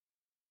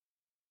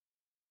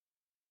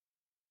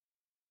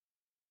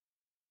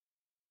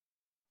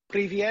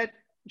Privyet,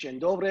 dzień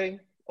dobry,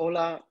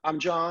 hola, I'm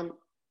John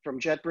from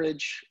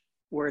JetBridge.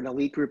 We're an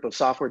elite group of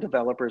software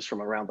developers from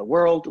around the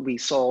world. We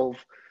solve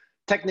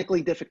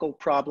technically difficult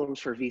problems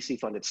for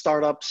VC-funded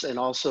startups and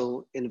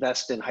also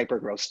invest in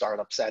hypergrowth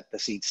startups at the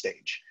seed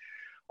stage.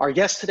 Our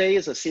guest today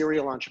is a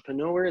serial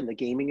entrepreneur in the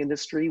gaming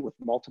industry with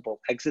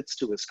multiple exits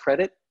to his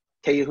credit,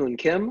 Tae-Hoon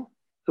Kim,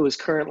 who is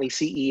currently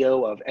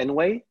CEO of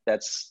Nway,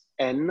 that's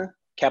N,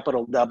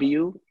 capital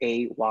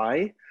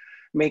W-A-Y,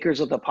 makers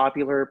of the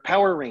popular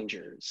Power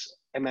Rangers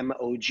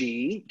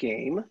MMOG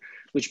game,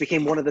 which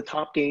became one of the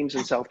top games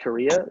in South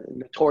Korea, a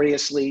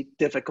notoriously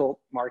difficult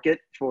market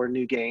for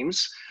new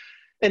games.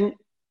 And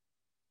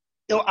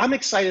I'm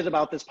excited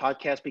about this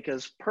podcast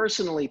because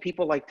personally,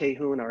 people like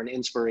Tae-Hoon are an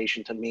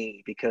inspiration to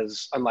me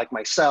because unlike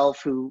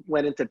myself, who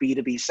went into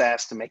B2B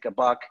SaaS to make a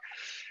buck,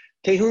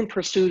 Tae-Hoon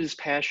pursued his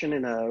passion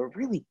in a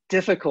really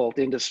difficult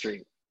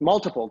industry,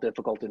 multiple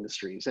difficult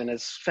industries, and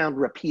has found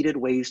repeated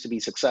ways to be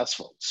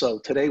successful. So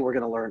today we're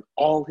going to learn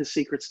all his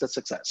secrets to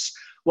success.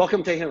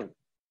 Welcome, Tae-Hoon.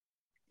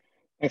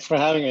 Thanks for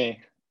having me.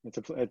 It's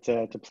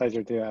a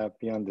pleasure to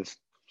be on this.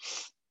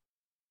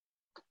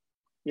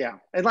 Yeah,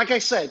 and like I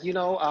said,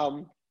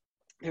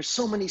 there's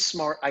so many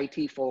smart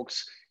IT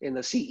folks in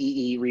the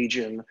CEE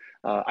region.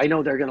 I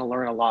know they're going to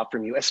learn a lot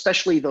from you,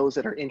 especially those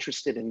that are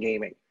interested in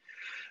gaming.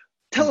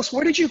 Tell us,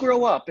 where did you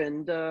grow up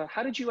and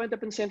how did you end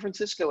up in San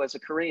Francisco as a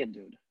Korean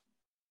dude?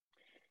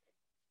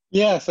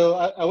 Yeah, so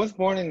I was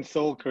born in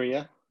Seoul,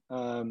 Korea.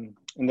 And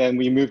then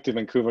we moved to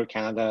Vancouver,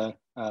 Canada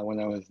when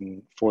I was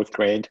in 4th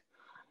grade.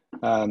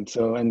 And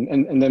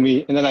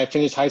then I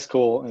finished high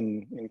school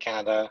in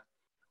Canada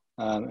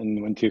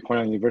and went to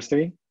Cornell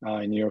University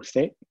in New York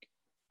State.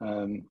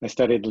 I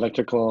studied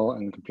electrical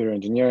and computer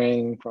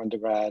engineering for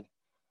undergrad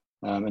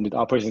and did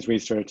operations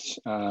research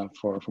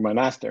for my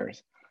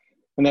master's.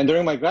 And then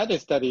during my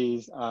graduate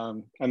studies,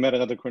 I met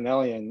another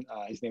Cornellian.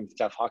 His name is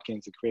Jeff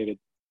Hawkins, who created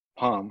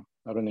Palm.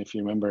 I don't know if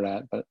you remember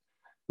that, but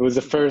it was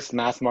the first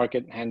mass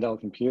market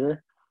handheld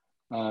computer.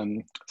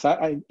 So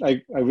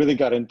I really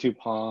got into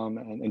Palm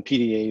and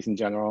PDAs in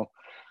general.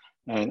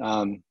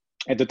 And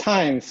at the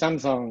time,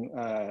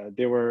 Samsung,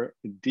 they were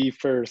the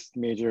first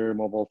major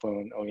mobile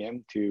phone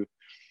OEM to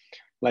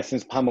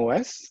license Palm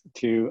OS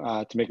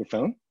to make a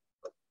phone.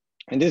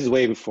 And this is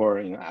way before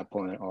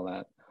Apple and all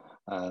that,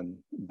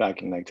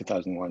 back in like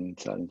 2001,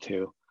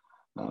 2002.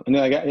 And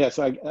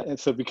then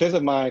so because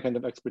of my kind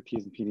of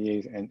expertise in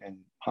PDAs and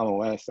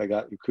Palm OS, I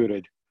got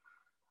recruited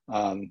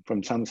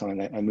from Samsung,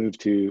 and I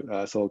moved to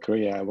Seoul,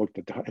 Korea. I worked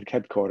at the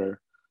headquarters.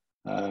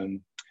 And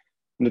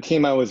the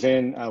team I was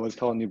in was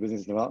called New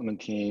Business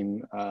Development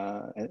Team,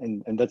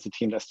 and that's the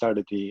team that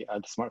started the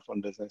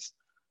smartphone business.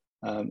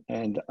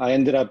 And I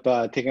ended up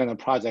taking on a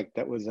project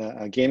that was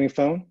a gaming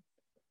phone,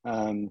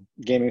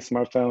 gaming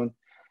smartphone,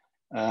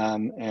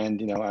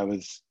 and I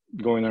was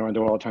going around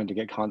the world trying to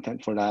get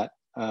content for that.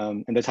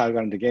 And that's how I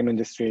got into the game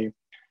industry.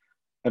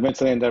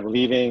 Eventually ended up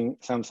leaving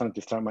Samsung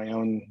to start my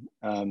own,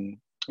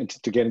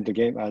 to get into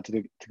game,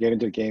 to get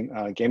into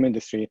the game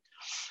industry.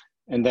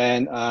 And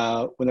then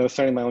when I was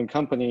starting my own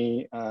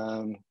company,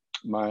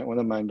 one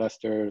of my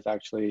investors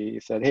actually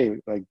said, "Hey,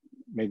 like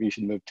maybe you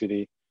should move to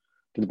the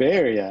Bay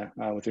Area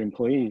with your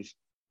employees."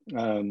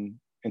 And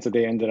so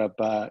they ended up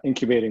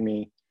incubating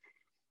me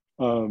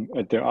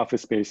at their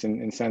office space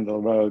in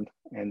Sandal Road,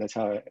 and that's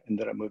how I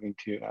ended up moving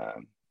to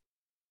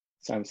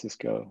San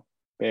Francisco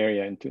Bay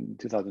Area in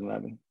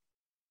 2011.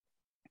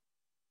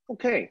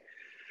 Okay.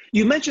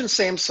 You mentioned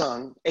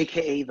Samsung,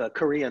 aka the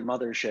Korean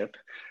mothership.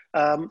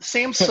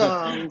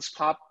 Samsung's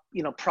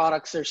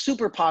products, they're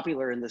super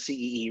popular in the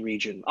CEE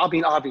region. I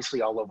mean,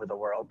 obviously all over the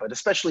world, but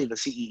especially the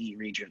CEE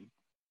region.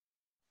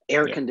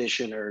 Air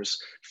conditioners,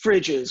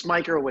 fridges,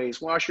 microwaves,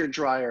 washer,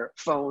 dryer,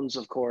 phones,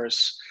 of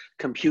course,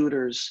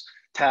 computers,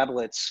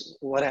 tablets,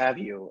 what have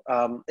you.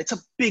 It's a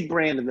big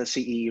brand in the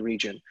CEE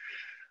region.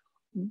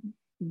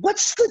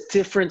 What's the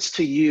difference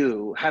to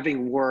you,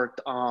 having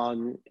worked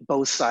on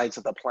both sides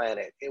of the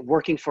planet,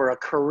 working for a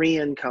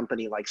Korean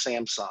company like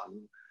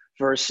Samsung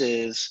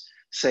versus,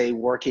 say,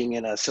 working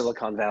in a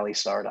Silicon Valley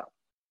startup?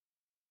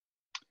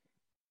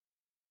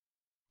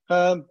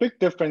 Big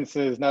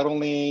differences, not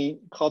only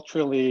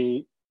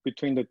culturally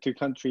between the two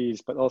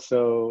countries, but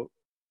also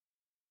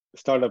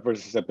startup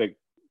versus a big,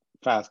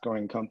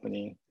 fast-growing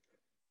company.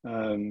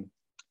 When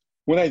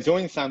I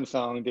joined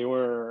Samsung, they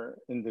were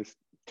in this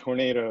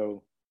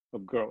tornado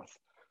of growth.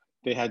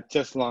 They had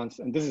just launched,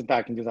 and this is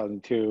back in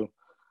 2002,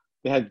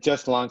 they had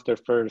just launched their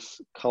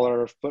first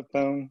color flip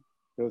phone,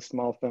 those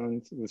small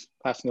phones. It was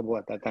fashionable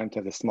at that time to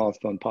have the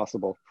smallest phone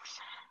possible.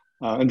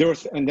 And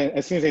then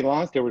as soon as they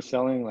launched, they were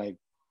selling like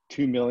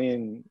 2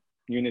 million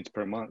units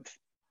per month.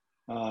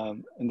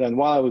 And then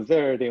while I was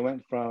there, they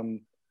went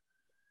from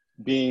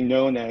being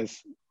known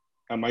as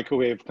a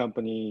microwave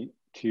company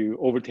to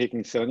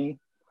overtaking Sony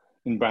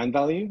in brand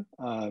value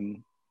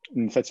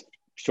in such a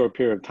short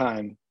period of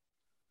time.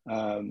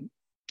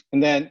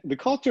 And then the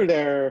culture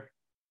there,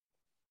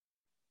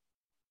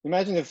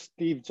 imagine if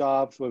Steve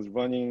Jobs was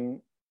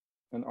running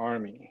an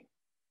army.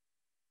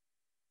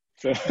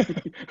 So,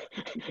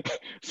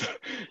 so,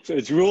 so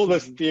it's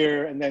ruleless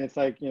fear, and then it's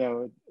like, you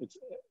know,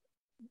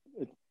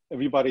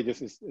 everybody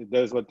just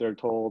does what they're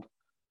told,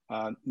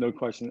 no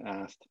question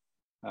asked.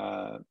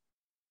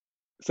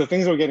 So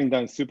things were getting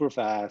done super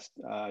fast.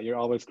 You're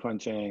always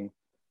crunching,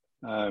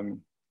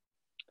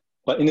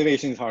 but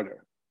innovation is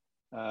harder.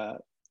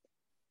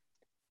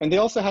 And they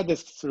also had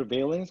this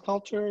surveillance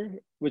culture,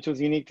 which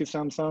was unique to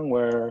Samsung,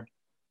 where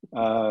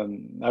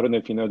I don't know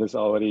if you know this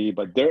already,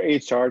 but their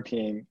HR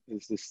team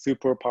is this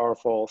super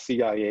powerful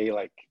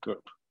CIA-like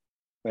group.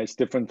 Right? It's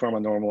different from a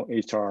normal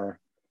HR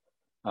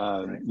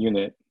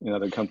unit in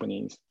other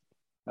companies.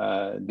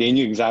 They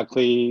knew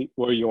exactly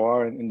where you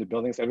are in the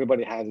buildings.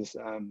 Everybody has this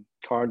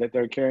card that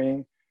they're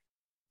carrying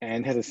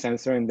and has a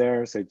sensor in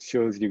there, so it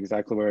shows you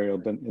exactly where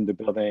you're in the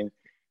building.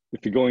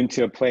 If you go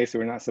into a place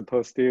where you're not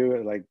supposed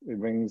to, like it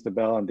rings the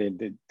bell and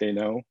they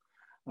know.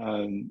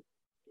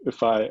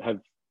 If I have,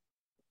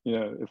 you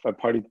know, if I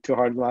partied too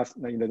hard last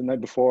night, you know, the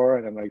night before,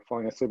 and I'm like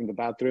falling asleep in the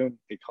bathroom,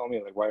 they call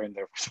me like, why are you in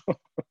there for so?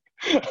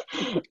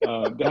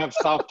 They have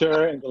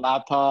software in the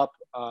laptop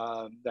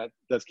that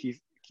does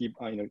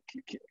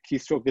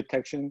keystroke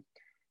detection.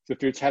 So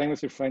if you're chatting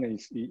with your friend and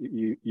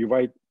you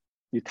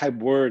type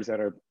words that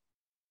are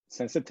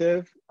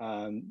sensitive,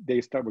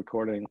 they start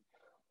recording.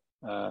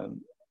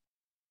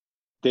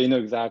 They know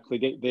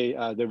exactly, they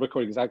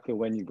record exactly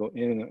when you go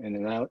in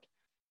and out.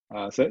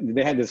 So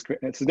they had this,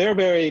 so they're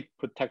very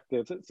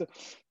protective. So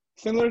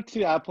similar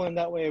to Apple in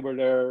that way, where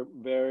they're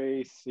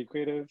very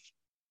secretive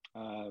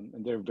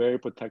and they're very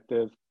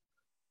protective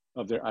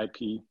of their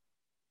IP.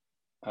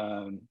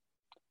 So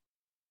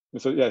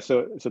yeah,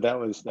 so that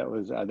was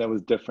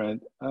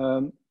different.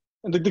 And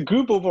the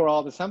group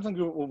overall, the Samsung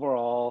group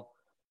overall,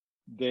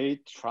 they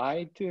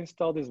tried to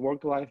install this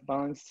work-life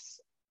balance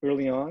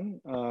early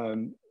on.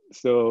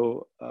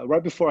 So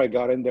right before I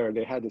got in there,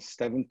 they had this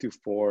 7 to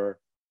 4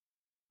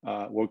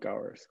 work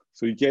hours.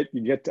 So you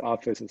get to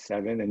office at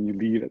 7 and you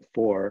leave at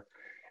 4.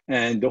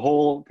 And the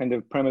whole kind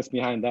of premise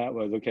behind that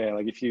was, okay,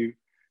 like if you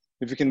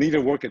can leave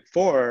your work at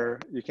 4,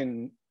 you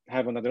can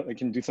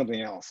do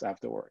something else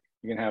after work.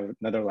 You can have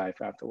another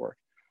life after work.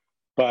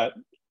 But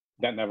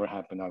that never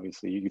happened,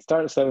 obviously. You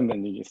start at 7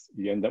 and you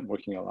end up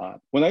working a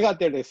lot. When I got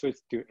there, they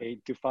switched to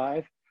 8 to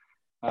 5.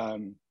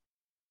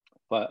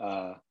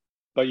 But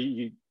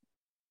you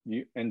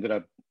ended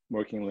up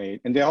working late.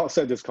 And they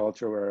also had this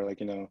culture where, like,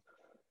 you know,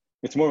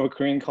 it's more of a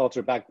Korean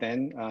culture back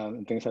then,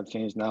 and things have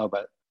changed now,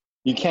 but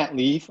you can't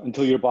leave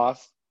until your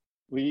boss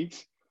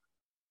leaves,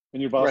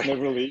 and your boss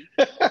never leaves.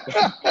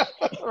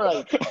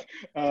 Right.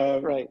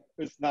 Right.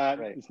 It's not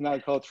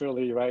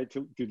culturally right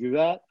to do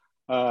that.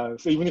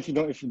 So even if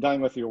you're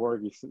done with your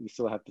work, you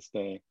still have to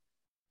stay.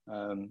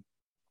 So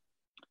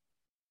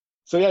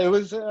yeah, it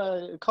was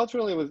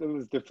culturally it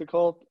was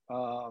difficult.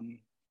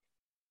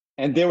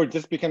 And they were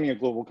just becoming a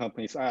global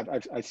company. So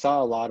I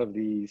saw a lot of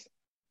these.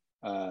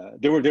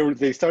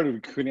 They started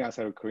recruiting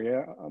outside of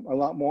Korea a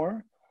lot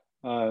more,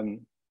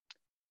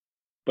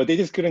 but they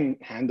just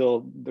couldn't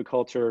handle the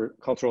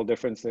cultural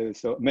differences.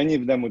 So many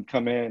of them would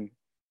come in,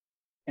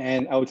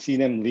 and I would see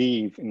them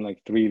leave in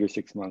like 3 to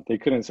 6 months. They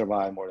couldn't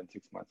survive more than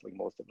 6 months, like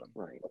most of them.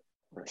 Right.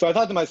 So I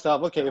thought to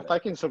myself, okay, if I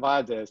can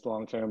survive this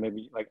long term,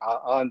 maybe like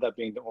I'll end up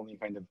being the only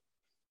kind of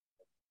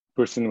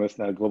person with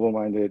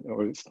global-minded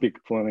or speak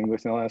fluent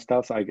English and all that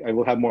stuff. So I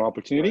will have more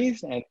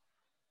opportunities,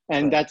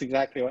 and that's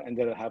exactly what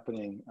ended up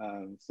happening.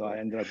 So I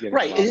ended up getting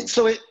a lot.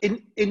 So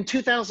in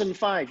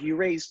 2005, you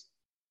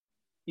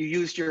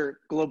used your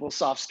global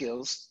soft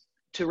skills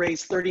to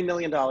raise $30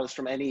 million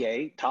from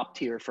NEA, top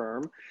tier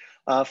firm,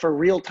 for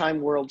Real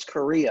Time Worlds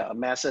Korea, a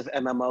massive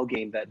MMO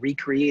game that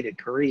recreated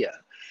Korea.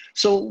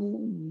 So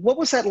what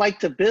was that like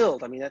to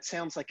build? I mean, that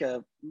sounds like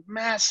a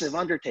massive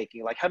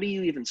undertaking. Like, how do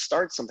you even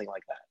start something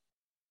like that?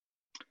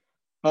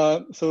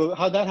 So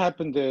how that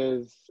happened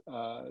is,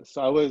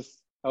 so I was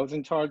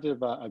in charge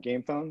of a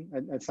game phone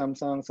at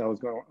Samsung. So I was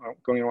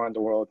going around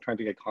the world trying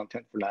to get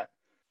content for that.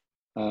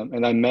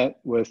 And I met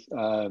with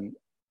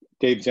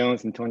Dave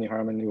Jones and Tony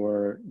Harmon, who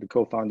were the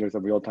co-founders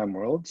of Real Time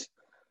Worlds.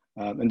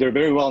 And they're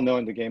very well known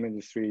in the game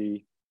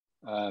industry.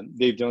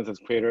 Dave Jones is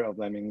creator of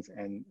Lemmings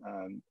and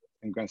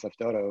Grand Theft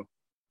Auto.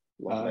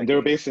 And they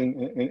were based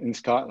in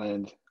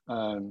Scotland.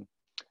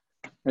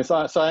 And so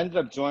I ended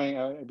up joining,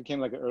 I became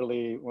like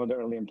one of the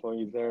early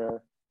employees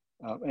there.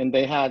 And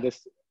they had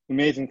this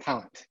amazing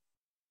talent,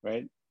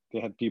 right? They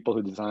had people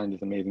who designed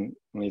these amazing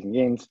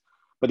games,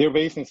 but they were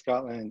based in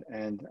Scotland,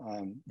 and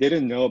they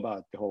didn't know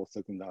about the whole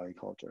Silicon Valley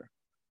culture.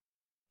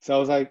 So I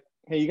was like,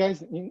 hey, you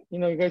guys, you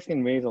guys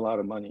can raise a lot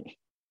of money.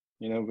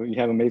 But you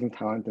have amazing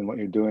talent, and what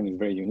you're doing is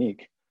very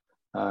unique.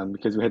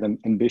 Because we had an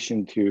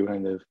ambition to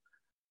kind of,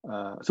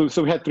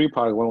 so we had 3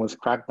 products. One was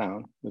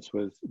Crackdown, which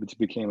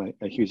became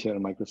a huge hit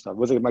on Microsoft. It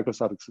was a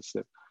Microsoft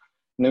exclusive.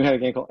 And then we had a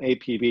game called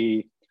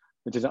APB,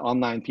 which is an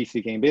online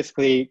PC game,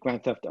 basically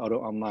Grand Theft Auto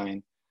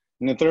Online.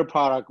 And the 3rd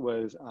product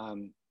was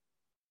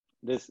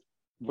this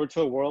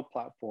virtual world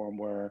platform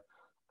where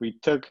we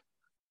took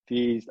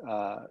these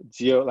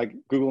like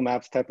Google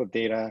Maps type of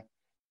data,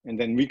 and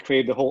then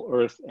recreated the whole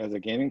Earth as a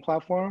gaming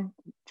platform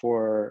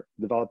for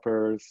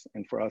developers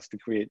and for us to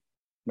create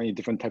many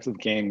different types of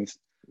games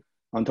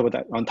on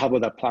top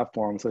of that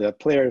platform, so that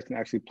players can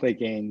actually play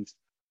games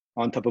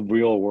on top of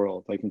real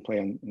world. They can play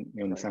in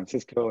San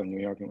Francisco and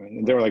New York,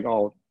 and they're like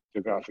all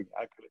geographically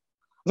accurate.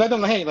 So I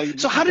don't know, hey, like.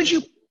 So how did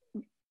you?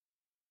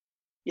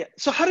 Yeah.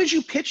 So how did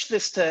you pitch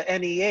this to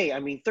NEA? I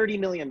mean, $30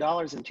 million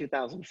in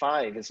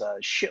 2005 is a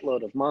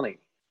shitload of money.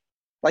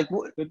 Like,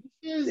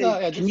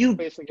 can you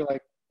basically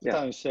like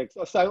 2006?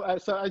 Yeah.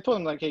 So I told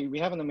him like, hey, we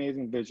have an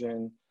amazing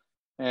vision,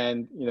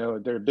 and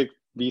there are big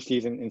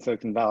VCs in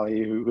Silicon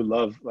Valley who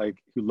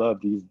love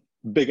these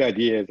big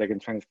ideas that can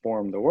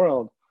transform the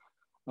world.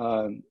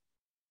 And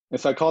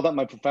so I called up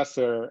my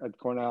professor at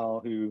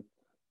Cornell, who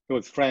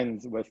was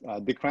friends with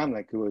Dick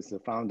Kramnik, who was the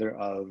founder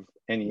of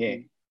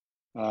NEA.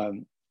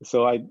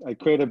 So I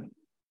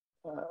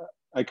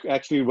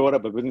actually wrote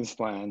up a business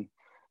plan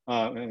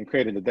and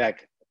created a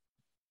deck.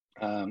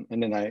 And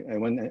then I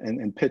went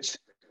and pitched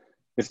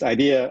this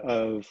idea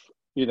of,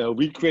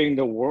 recreating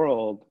the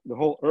world, the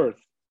whole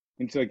earth,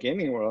 into a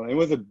gaming world. And it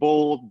was a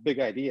bold, big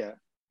idea.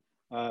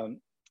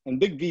 And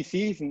big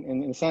VCs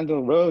in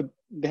Sandal Road,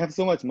 they have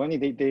so much money.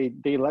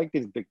 They like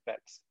these big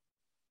bets,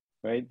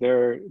 right?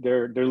 They're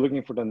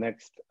looking for the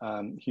next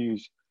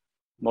huge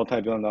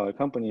multi-billion-dollar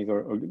companies,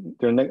 or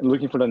they're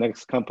looking for the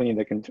next company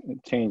that can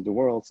change the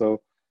world.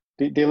 So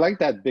they like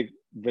that big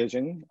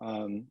vision,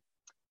 and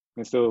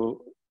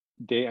so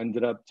they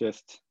ended up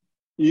just,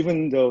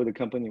 even though the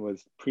company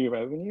was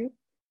pre-revenue,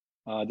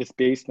 just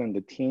based on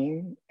the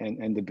team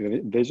and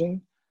the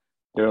vision,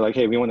 they're like,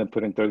 hey, we want to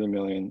put in 30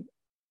 million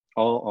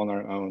all on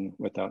our own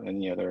without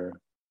any other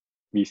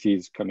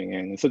VCs coming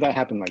in. And so that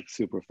happened like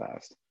super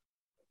fast.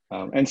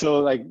 And so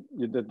like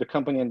the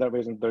company ended up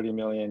raising 30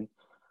 million.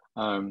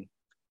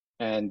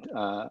 And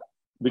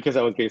because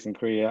I was based in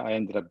Korea, I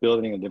ended up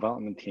building a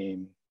development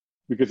team,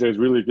 because there's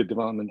really a good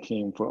development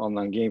team for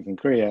online games in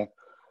Korea.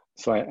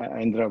 So I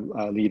ended up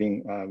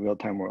leading Real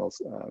Time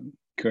World's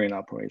Korean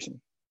operation.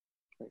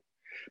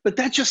 But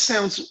that just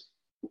sounds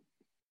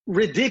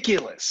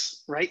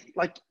ridiculous, right?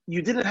 Like,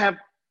 you didn't have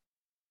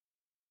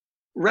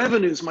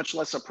revenues, much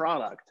less a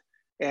product,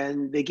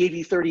 and they gave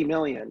you 30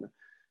 million.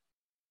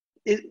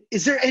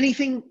 Is there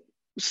anything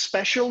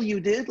special you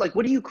did? Like,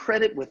 what do you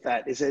credit with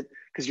that? Is it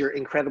because you're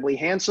incredibly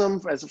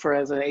handsome as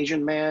an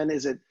Asian man?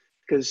 Is it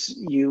because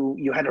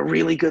you had a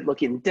really good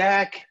looking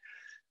deck?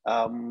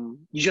 You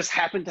just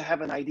happened to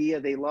have an idea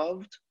they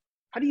loved?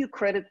 How do you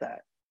credit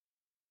that?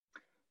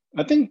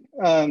 I think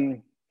a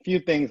few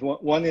things.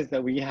 One is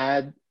that we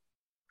had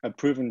a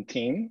proven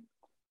team.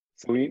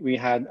 So we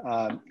had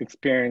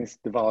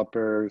experienced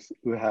developers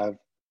who have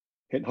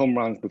hit home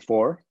runs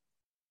before.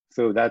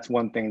 So that's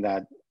one thing,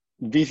 that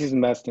VCs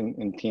invest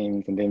in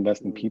teams, and they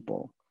invest in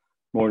people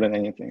more than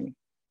anything.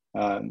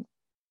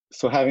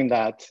 So having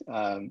that,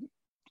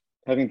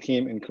 having a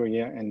team in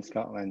Korea and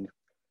Scotland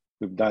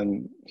who've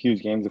done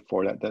huge games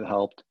before, that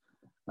helped.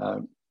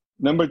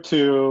 Number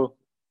two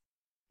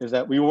is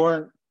that we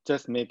weren't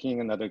just making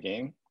another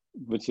game,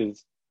 which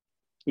is,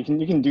 you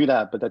can do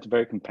that, but that's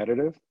very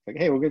competitive. Like,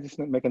 hey, we're gonna just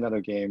make another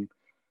game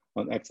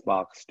on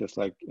Xbox, just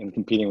like in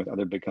competing with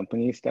other big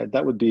companies.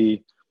 That would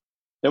be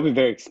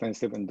very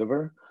expensive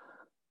endeavor.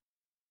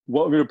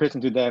 What we were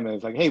pitching to them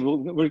is like, hey,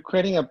 we're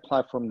creating a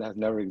platform that has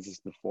never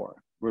existed before.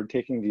 We're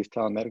taking these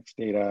telematics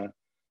data, and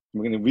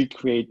we're going to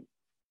recreate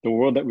the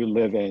world that we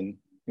live in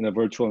a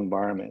virtual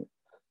environment.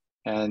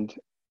 And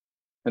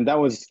that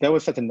was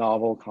such a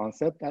novel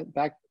concept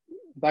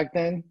back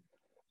then,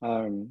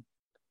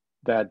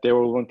 that they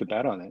were willing to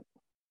bet on it.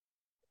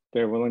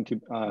 They're willing to.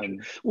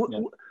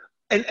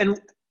 And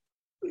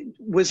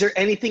was there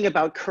anything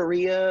about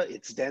Korea,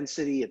 its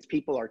density, its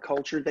people, our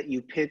culture, that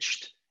you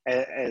pitched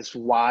as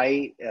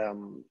why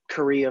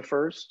Korea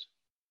first?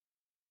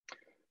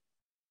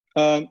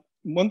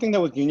 One thing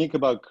that was unique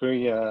about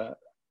Korea,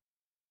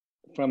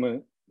 from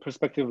a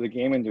perspective of the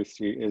game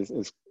industry,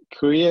 is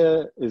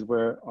Korea is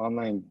where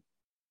online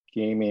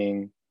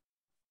gaming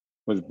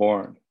was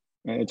born,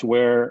 and it's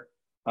where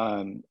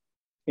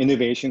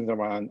innovations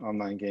around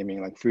online gaming,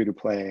 like free to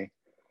play,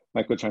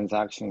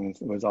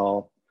 microtransactions, it was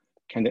all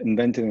kind of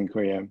invented in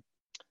Korea.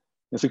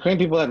 And so Korean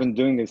people have been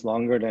doing this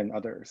longer than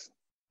others.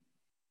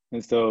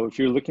 And so if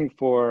you're looking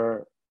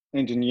for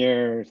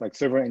engineers, like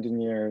server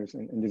engineers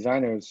and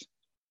designers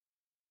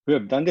who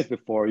have done this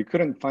before, you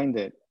couldn't find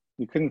it.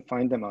 You couldn't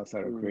find them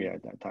outside of Korea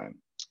at that time.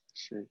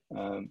 Sure.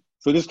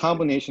 So this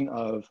combination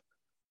of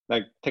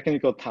like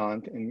technical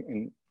talent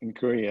in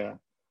Korea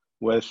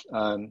with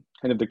kind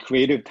of the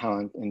creative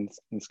talent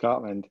in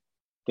Scotland,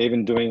 they've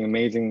been doing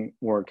amazing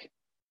work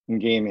in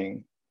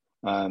gaming.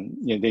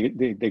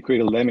 They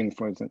created Lemmings,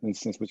 for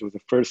instance, which was the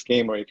first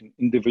game where you can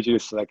individually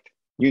select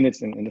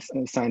units and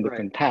assign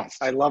different tasks.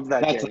 I love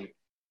that game.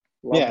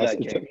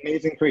 It's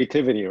amazing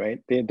creativity,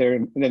 right?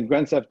 And then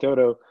Grand Theft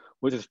Auto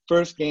was the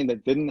first game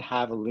that didn't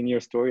have a linear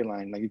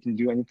storyline. Like, you can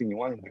do anything you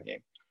want in the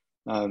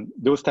game.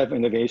 Those type of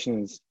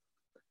innovations,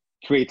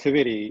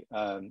 creativity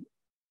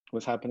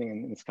was happening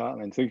in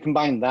Scotland. So you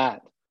combine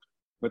that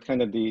with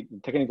kind of the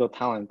technical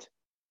talent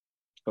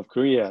of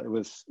Korea.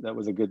 That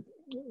was a good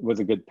was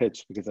a good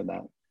pitch because of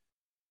that.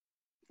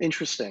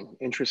 Interesting,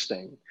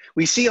 interesting.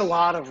 We see a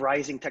lot of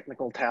rising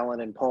technical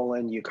talent in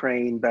Poland,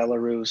 Ukraine,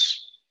 Belarus,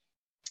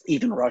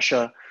 even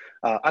Russia.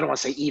 I don't want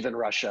to say even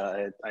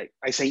Russia.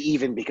 I say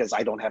even because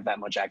I don't have that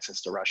much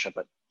access to Russia,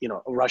 but you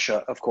know,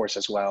 Russia, of course,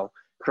 as well.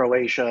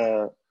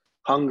 Croatia,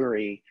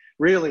 Hungary,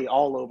 really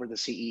all over the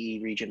CEE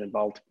region and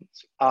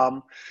Baltics.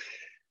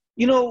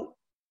 You know,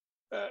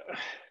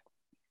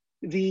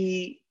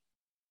 the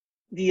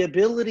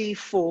ability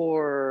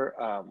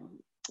for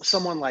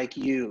someone like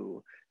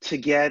you to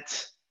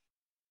get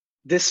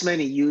this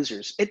many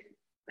users,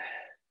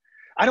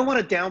 I don't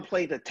want to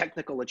downplay the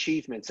technical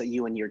achievements that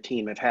you and your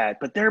team have had,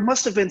 but there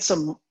must have been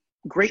some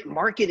great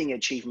marketing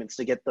achievements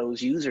to get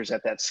those users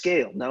at that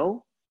scale,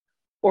 no?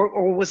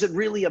 Or was it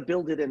really a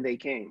build it and they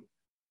came?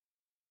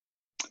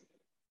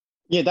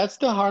 Yeah, that's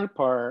the hard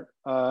part.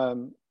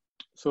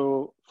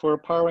 So for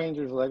Power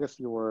Rangers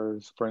Legacy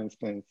Wars, for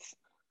instance,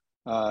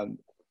 the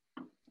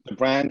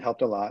brand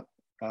helped a lot.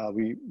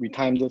 We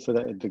timed it so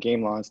that the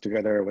game launched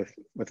together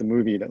with a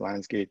movie that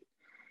Lionsgate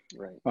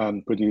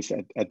produced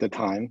at the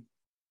time.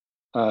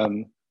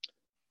 And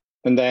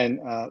then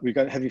we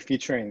got heavy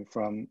featuring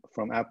from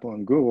Apple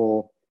and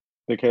Google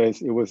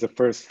because it was the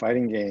first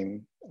fighting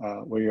game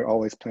where you're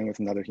always playing with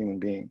another human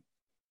being.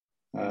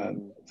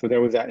 So there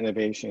was that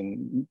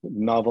innovation,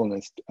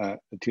 novelness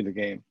to the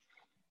game.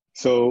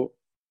 So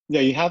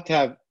yeah, you have to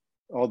have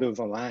all those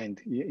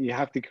aligned. You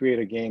have to create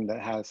a game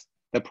that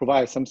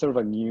provides some sort of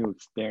a new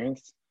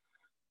experience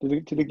to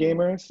the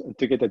gamers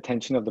to get the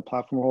attention of the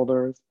platform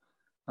holders.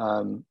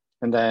 And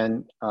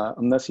then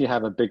unless you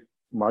have a big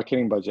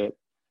marketing budget,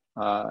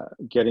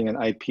 getting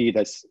an IP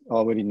that's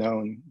already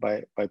known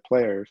by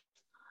players.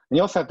 And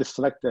you also have to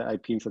select the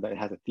IP so that it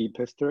has a deep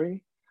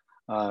history.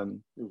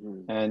 And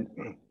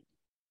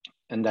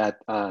that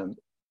and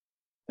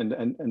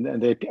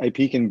the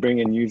IP can bring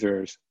in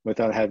users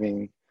without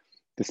having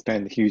to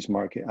spend a huge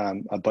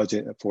a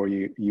budget for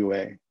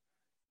UA.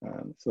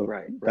 So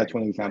that's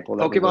one example.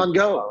 Right. Pokemon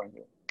Go,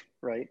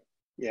 right?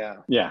 Yeah.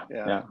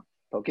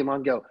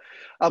 Pokemon Go.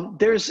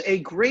 There's a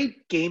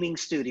great gaming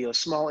studio,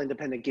 small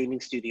independent gaming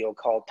studio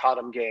called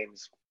Totem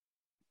Games.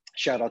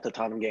 Shout out to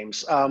Totem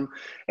Games.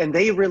 And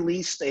they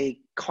released a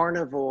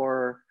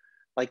carnivore,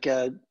 like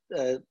a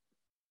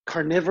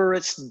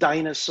carnivorous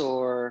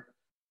dinosaur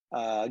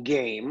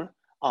game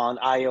on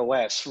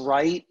iOS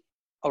right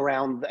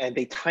around, and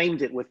they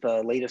timed it with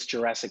the latest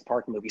Jurassic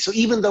Park movie. So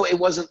even though it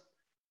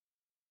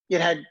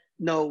had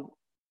no,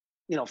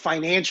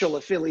 financial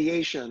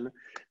affiliation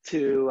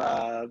to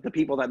the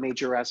people that made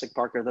Jurassic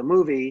Park or the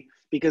movie,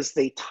 because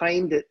they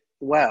timed it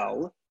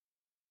well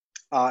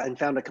and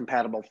found a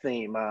compatible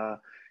theme.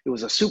 It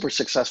was a super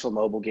successful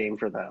mobile game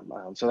for them.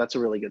 So that's a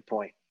really good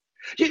point.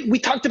 We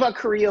talked about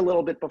Korea a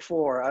little bit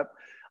before.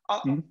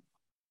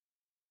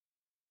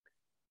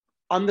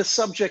 On the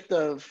subject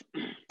of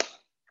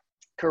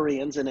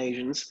Koreans and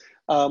Asians,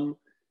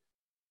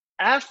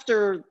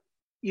 after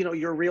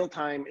your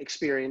real-time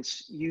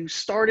experience, you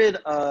started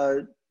a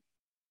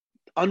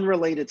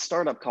unrelated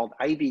startup called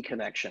Ivy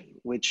Connection,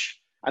 which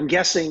I'm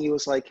guessing it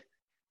was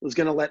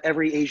going to let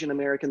every Asian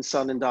American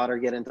son and daughter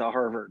get into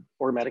Harvard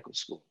or medical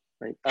school,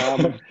 right?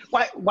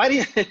 Why do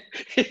you,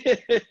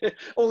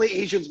 only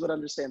Asians would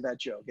understand that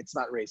joke. It's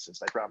not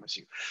racist, I promise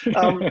you.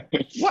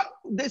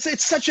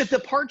 It's such a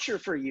departure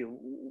for you.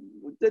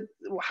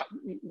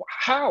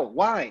 How?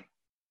 Why?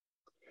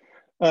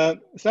 So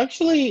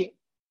actually,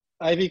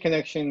 Ivy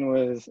Connection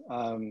was,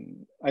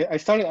 I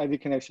started Ivy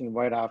Connection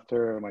right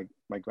after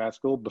my grad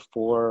school,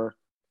 before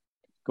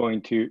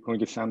going to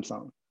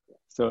Samsung.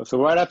 So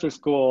right after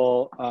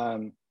school,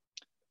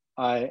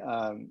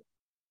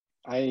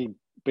 I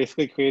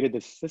basically created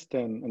this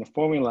system and a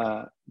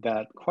formula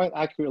that quite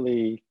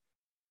accurately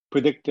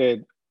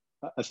predicted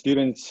a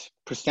student's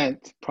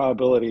percent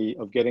probability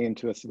of getting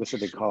into a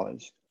specific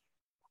college.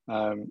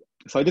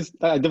 So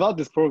I developed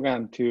this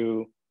program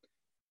to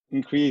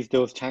increase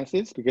those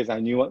chances because I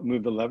knew what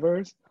moved the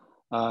levers,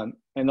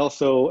 and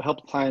also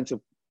help clients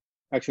to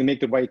actually make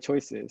the right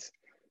choices.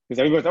 Because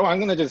everybody's, I'm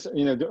going to just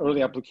do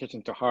early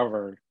application to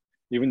Harvard,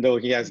 even though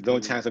he has no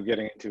chance of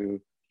getting into.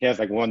 He has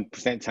like 1%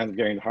 chance of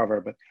getting to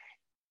Harvard, but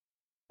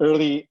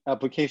early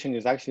application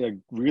is actually a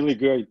really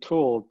great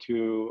tool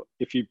to,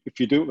 if you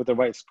do it with the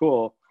right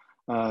school,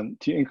 to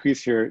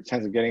increase your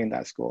chance of getting in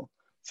that school.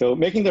 So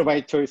making the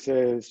right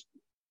choices,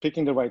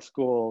 picking the right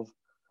schools,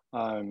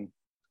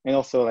 and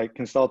also like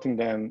consulting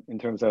them in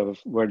terms of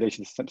where they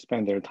should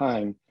spend their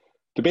time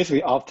to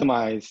basically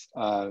optimize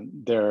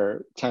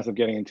their chance of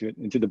getting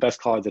into the best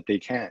college that they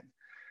can.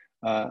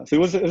 So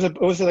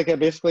it was like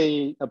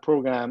basically a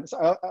program.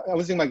 So I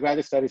was doing my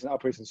graduate studies in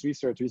operations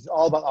research, which is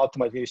all about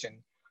optimization.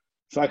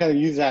 So I kind of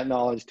used that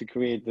knowledge to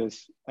create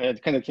this. I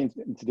kind of came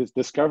into this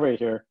discovery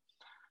here,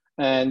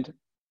 and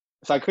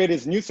so I created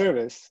this new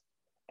service,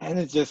 and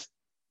it just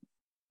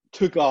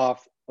took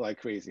off like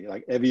crazy.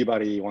 Like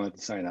everybody wanted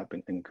to sign up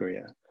in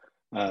Korea.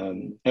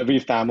 Every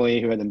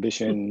family who had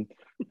ambition,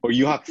 or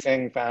Yu Hak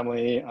Seng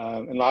family,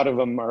 a lot of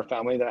them are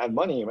family that have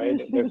money, right?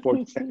 They're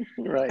fortunate.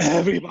 Right.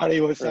 Everybody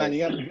was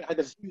signing up. I had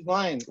this huge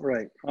line.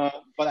 Right.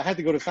 But I had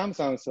to go to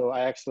Samsung, so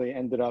I actually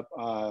ended up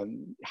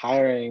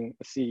hiring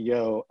a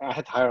CEO. I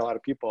had to hire a lot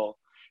of people.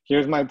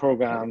 Here's my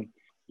program.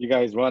 You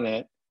guys run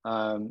it.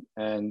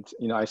 And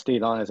I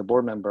stayed on as a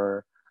board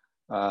member,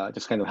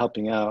 just kind of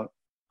helping out.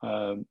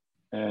 And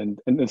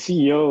the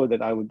CEO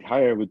that I would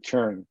hire would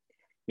churn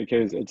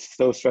because it's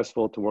so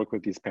stressful to work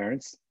with these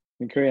parents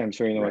in Korea. I'm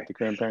sure you know what the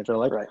Korean parents are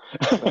like. Right.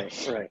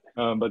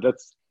 But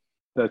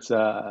that's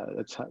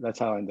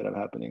how it ended up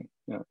happening.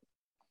 Yeah.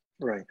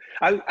 Right.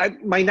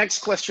 My next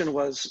question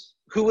was,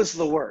 who was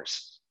the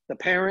worst? The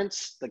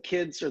parents, the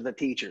kids, or the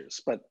teachers?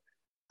 But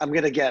I'm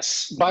gonna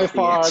guess. By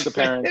far, the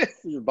parents.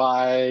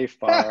 By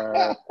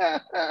far.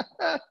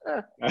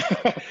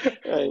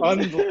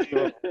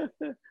 Unbelievable.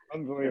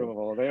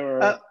 Unbelievable.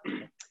 There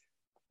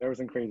were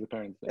some crazy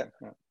parents there.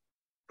 Yeah.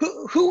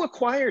 Who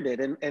acquired it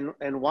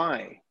and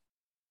why?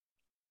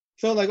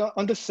 So like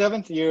on the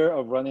 7th year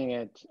of running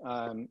it,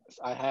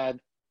 I had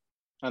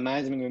a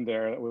management in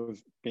there that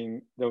was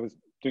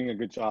doing a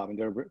good job, and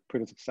they were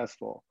pretty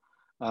successful.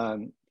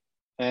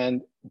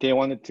 And they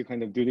wanted to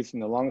kind of do this in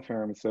the long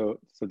term, so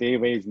they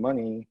raised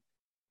money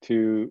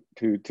to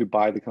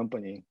buy the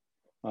company,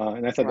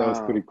 and I thought that was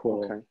pretty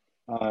cool.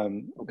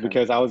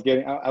 Because I was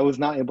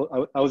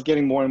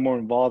getting more and more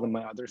involved in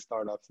my other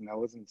startups, and I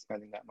wasn't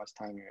spending that much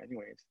time here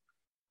anyways.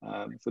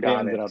 So they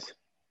ended up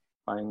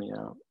buying me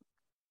out.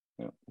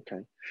 Yeah.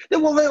 Okay.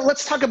 Well,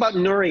 let's talk about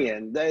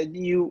Nourian.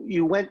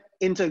 You went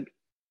into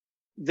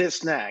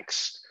this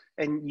next,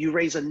 and you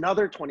raised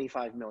another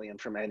 25 million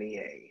from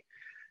NEA.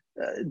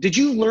 Did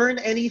you learn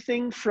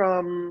anything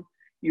from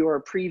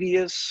your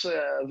previous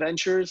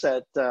ventures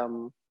that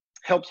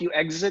helped you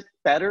exit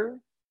better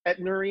at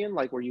Nourian?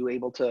 Like, were you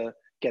able to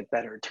get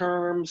better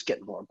terms,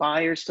 get more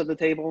buyers to the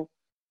table?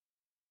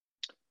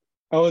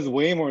 I was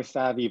way more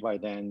savvy by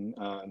then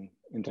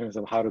in terms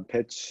of how to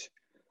pitch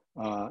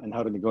and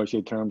how to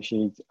negotiate term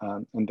sheets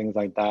and things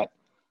like that.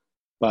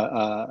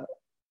 But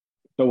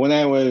when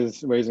I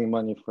was raising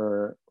money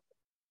for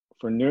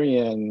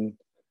Nourian,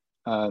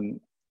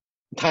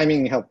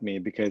 timing helped me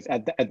because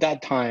at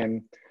that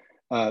time,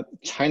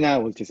 China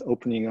was just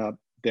opening up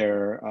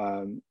their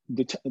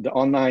the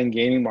online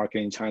gaming market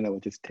in China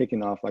was just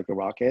taking off like a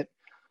rocket,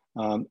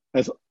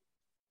 as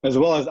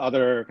well as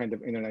other kind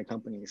of internet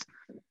companies.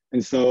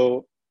 And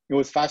so it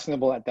was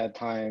fashionable at that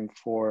time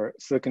for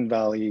Silicon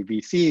Valley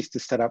VCs to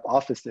set up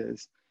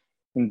offices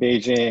in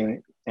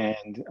Beijing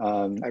and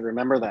I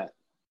remember that.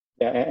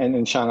 Yeah, and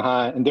in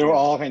Shanghai, and they were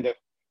all kind of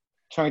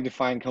trying to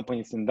find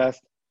companies to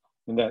invest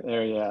in that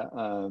area.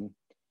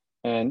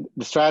 And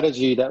the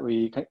strategy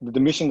the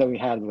mission that we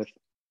had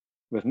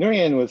with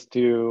Nourian was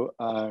to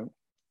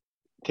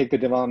take the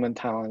development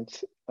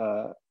talent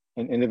and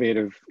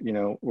innovative,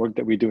 work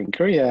that we do in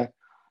Korea,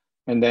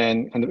 and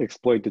then kind of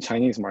exploit the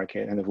Chinese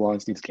market and have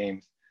launched these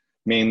games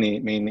mainly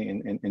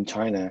in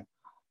China.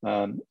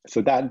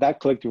 So that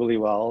clicked really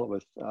well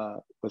with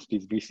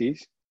these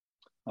VCs.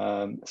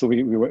 So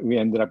we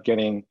ended up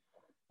getting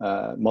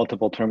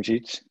multiple term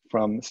sheets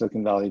from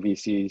Silicon Valley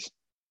VCs.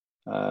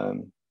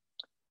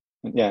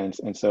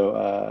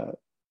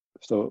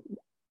 So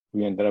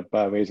we ended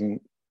up raising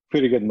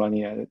pretty good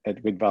money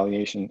at good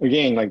valuation.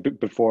 Again, like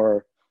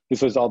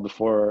this was all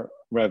before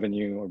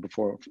revenue or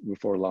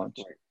before launch.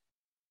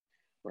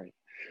 Right.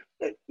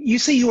 You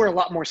say you were a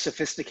lot more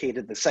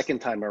sophisticated the second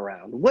time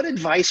around. What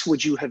advice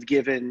would you have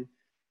given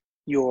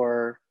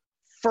your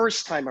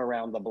first time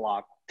around the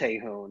block,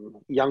 Tae-hoon,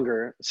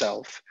 younger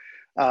self,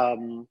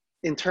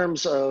 in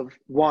terms of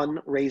one,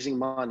 raising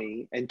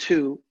money, and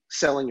two,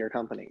 selling your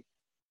company?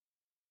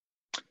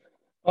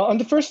 Well, on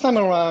the first time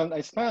around,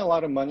 I spent a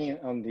lot of money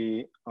on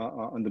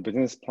the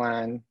business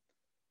plan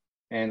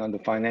and on the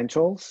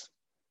financials,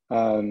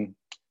 and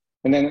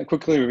then I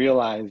quickly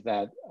realized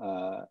that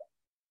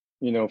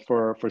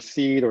for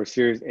seed or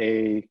Series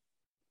A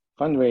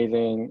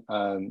fundraising,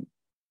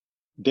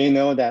 they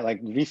know that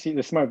like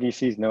the smart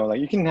VCs know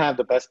like you can have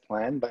the best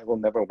plan, but it will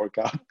never work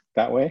out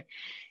that way.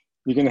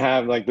 You can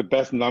have like the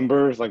best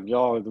numbers, like the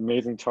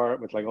amazing chart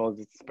with like all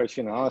this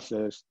spreadsheet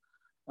analysis,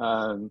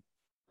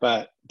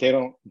 but they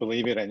don't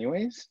believe it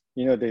anyways.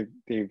 They've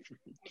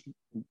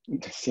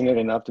seen it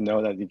enough to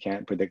know that you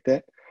can't predict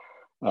it.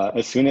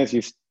 As soon as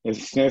you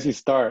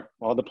start,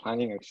 all the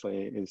planning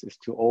actually is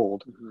too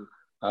old.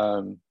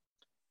 Mm-hmm.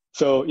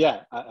 So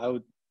yeah,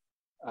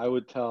 I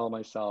would tell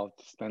myself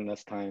to spend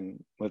less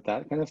time with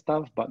that kind of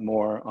stuff, but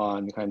more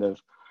on kind of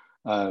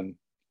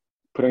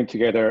putting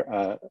together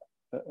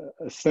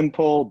a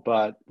simple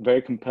but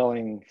very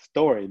compelling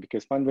story,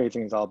 because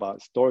fundraising is all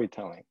about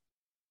storytelling.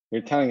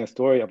 You're telling a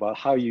story about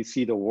how you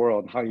see the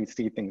world, how you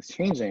see things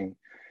changing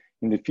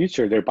in the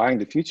future. They're buying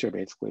the future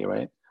basically,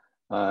 right?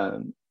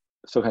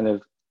 So kind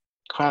of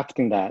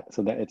crafting that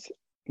so that it's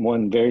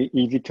one, very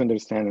easy to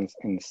understand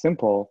and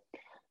simple,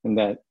 and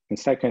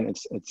second,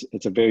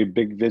 it's a very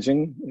big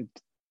vision.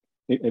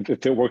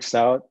 If it works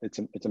out, it's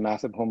a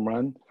massive home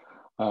run.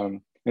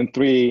 And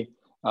three,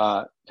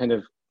 kind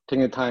of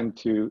taking the time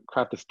to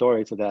craft the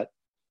story so that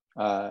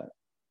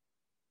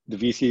the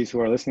VCs who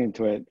are listening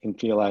to it can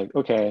feel like,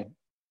 okay,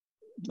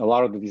 a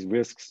lot of these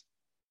risks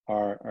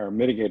are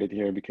mitigated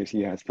here because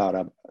he has thought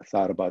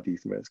about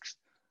these risks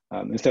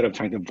instead of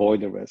trying to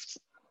avoid the risks.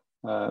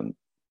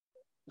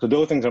 So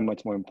those things are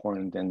much more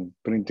important than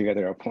putting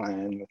together a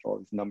plan with all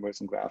these numbers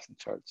and graphs and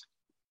charts.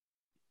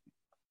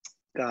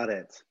 Got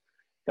it.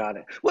 Got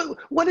it.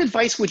 What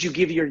advice would you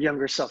give your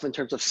younger self in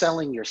terms of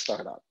selling your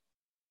startup?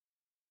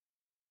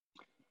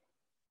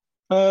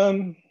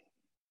 Well,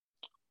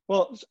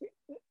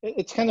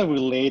 it's kind of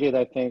related,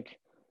 I think.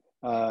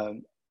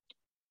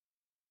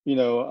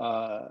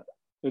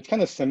 It's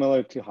kind of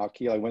similar to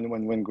hockey. Like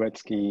when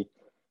Gretzky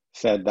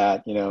said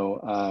that,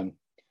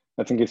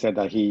 I think he said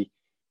that he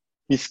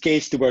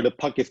skates to where the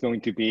puck is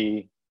going to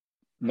be,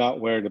 not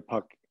where the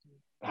puck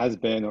has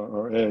been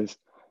or is.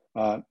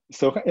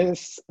 So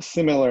it's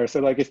similar. So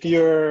like if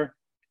you're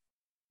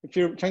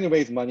trying to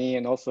raise money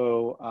and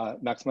also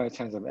maximize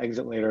chance of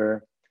exit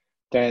later,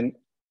 then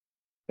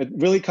it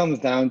really comes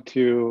down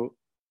to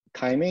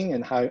timing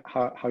and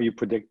how you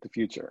predict the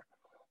future,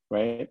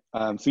 right?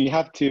 So you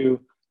have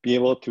to be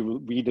able to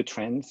read the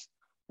trends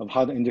of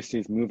how the industry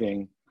is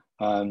moving,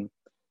 and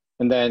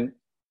then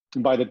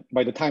by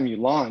the time you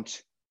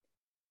launch,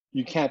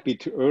 you can't be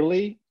too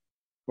early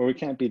or you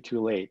can't be too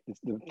late.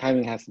 The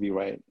timing has to be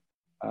right.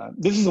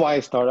 This is why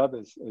a startup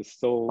is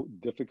so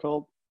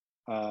difficult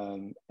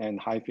and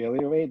high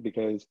failure rate,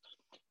 because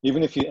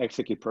even if you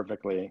execute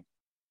perfectly,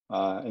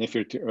 and if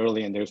you're too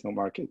early and there's no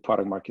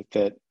product market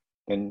fit,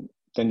 then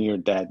you're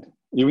dead.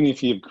 Even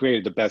if you've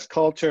created the best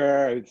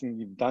culture,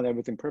 you've done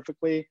everything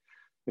perfectly,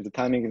 if the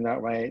timing is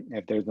not right,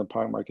 if there's no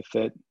product market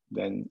fit,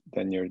 then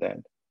you're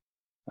dead.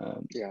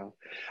 Yeah,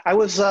 I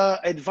was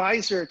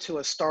advisor to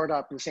a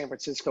startup in San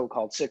Francisco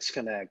called Six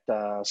Connect,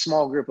 a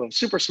small group of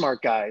super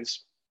smart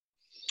guys,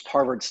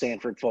 Harvard,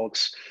 Stanford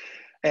folks.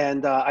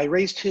 And I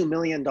raised $2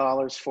 million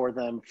for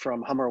them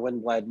from Hummer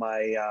Winblad,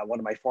 one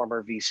of my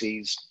former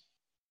VCs.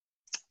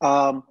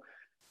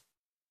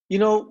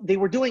 They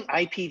were doing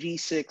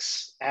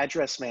IPv6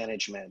 address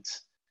management,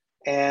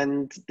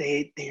 and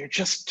they're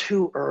just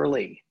too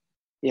early.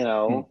 You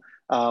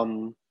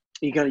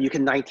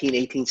can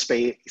 1918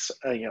 space,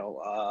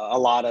 a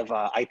lot of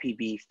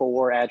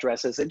IPv4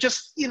 addresses. And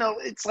just,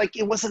 it's like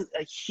it wasn't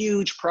a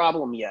huge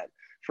problem yet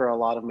for a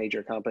lot of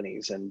major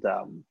companies. And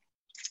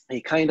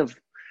it kind of,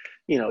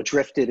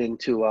 drifted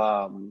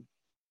into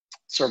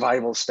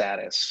survival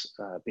status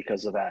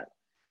because of that.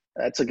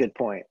 That's a good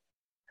point.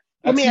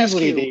 Let me ask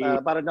you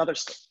about another.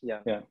 Yeah.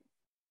 Go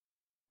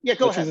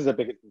ahead. This is the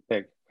biggest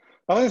mistake.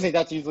 I want to say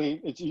that's usually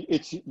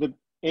it's the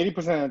 80%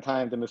 of the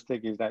time the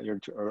mistake is that you're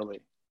too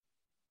early.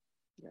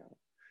 Yeah.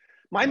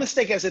 My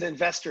mistake as an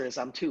investor is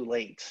I'm too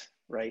late,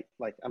 right?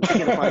 Like I'm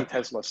thinking of buying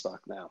Tesla stock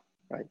now,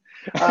 right?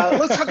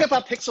 Let's talk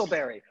about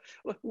Pixelberry.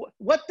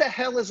 What the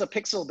hell is a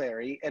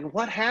Pixelberry, and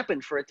what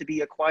happened for it to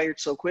be acquired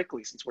so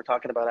quickly, since we're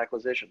talking about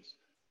acquisitions?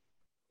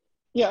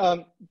 Yeah,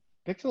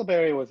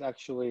 Pixelberry was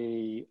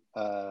actually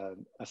a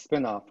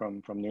spinoff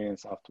from Nurian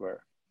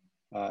Software.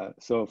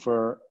 So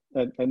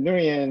at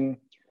Nurian,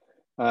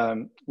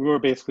 we were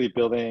basically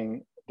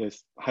building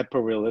this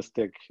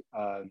hyper-realistic,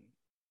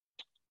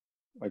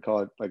 I call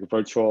it like a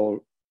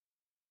virtual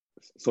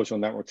social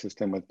network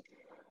system with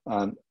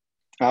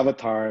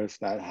avatars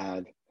that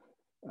had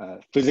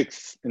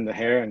physics in the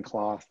hair and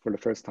cloth for the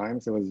first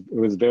time. So it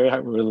was very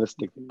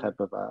realistic type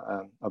of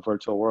a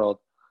virtual world.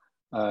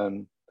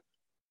 And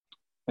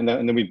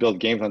then we built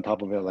games on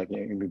top of it, like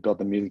we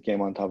built a music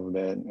game on top of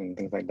it and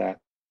things like that.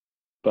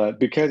 But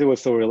because it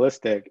was so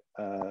realistic,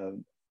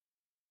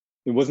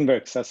 it wasn't very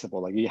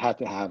accessible. Like you had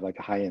to have like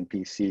a high-end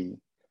PC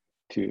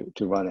to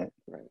run it.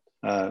 Right.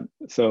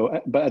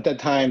 But at that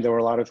time, there were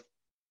a lot of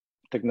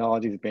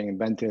technologies being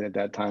invented at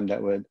that time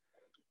that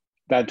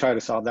tried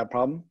to solve that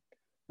problem.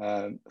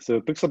 So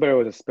Pixelberry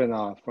was a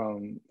spin-off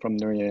from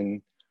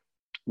Nurian,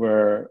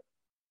 where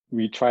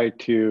we tried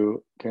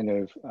to kind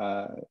of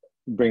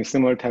bring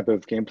similar type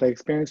of gameplay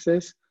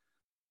experiences,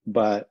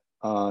 but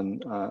on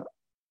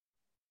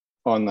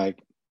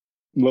like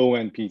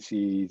low-end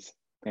PCs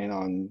and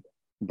on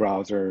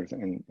browsers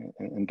and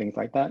things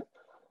like that.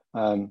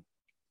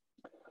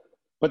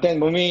 But then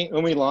when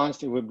we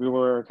launched it, we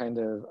were kind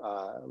of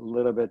a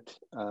little bit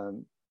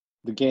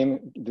the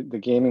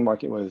gaming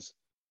market was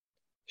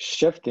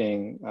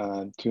shifting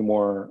to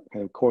more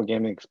kind of core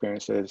gaming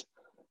experiences.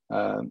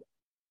 So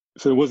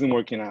it wasn't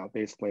working out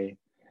basically,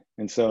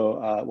 and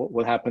so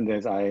what happened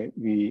is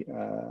we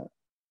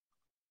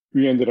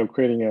ended up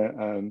creating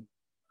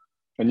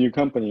a new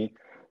company,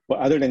 but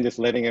other than just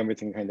letting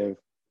everything kind of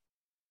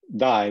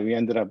die, we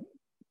ended up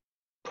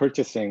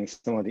purchasing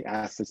some of the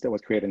assets that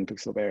was created in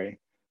Pixelberry.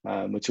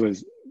 Which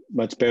was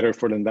much better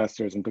for the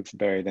investors in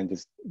Pixelberry than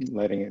just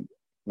letting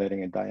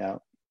it die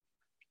out.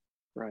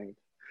 Right.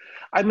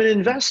 I'm an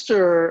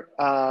investor,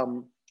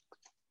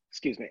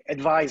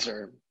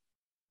 advisor.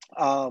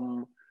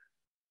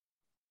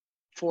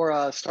 for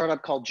a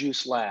startup called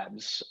Juice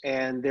Labs,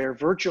 and they're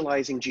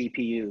virtualizing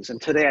GPUs.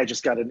 And today I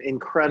just got an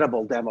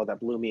incredible demo that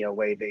blew me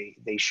away.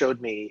 They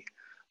showed me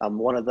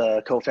one of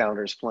the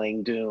co-founders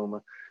playing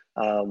Doom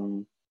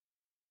on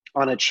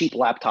a cheap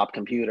laptop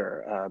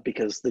computer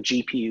because the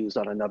GPU's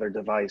on another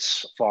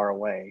device far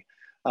away.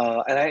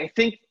 And I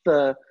think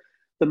the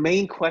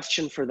main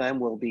question for them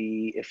will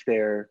be if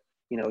they're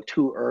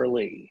too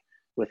early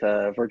with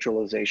a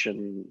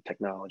virtualization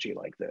technology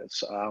like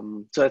this.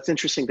 So it's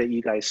interesting that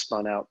you guys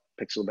spun out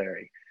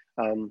Pixelberry.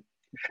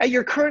 At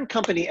your current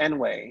company,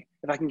 Enway,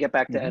 if I can get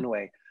back to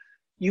Enway,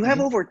 you have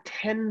over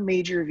 10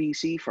 major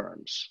VC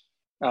firms.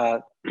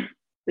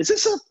 Is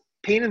this a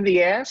pain in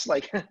the ass?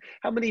 Like,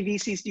 how many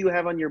VCs do you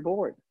have on your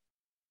board?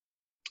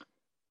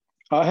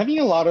 Having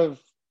a lot of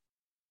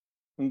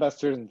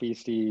investors and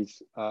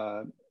VCs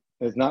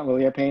is not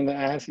really a pain in the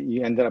ass.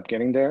 You ended up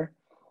getting there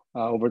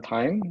over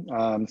time.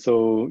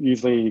 So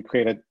usually you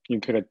create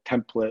a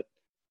template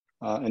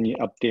and you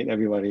update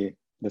everybody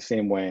the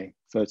same way.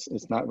 So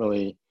it's not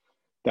really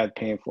that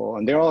painful.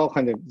 And they're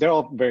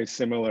all very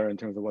similar in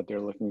terms of what they're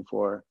looking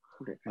for.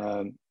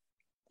 Okay.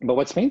 But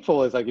what's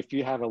painful is like if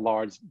you have a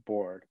large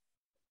board,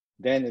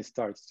 then it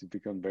starts to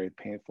become very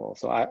painful.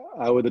 So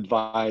I would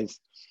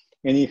advise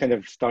any kind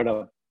of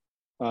startup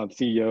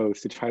CEOs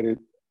to try to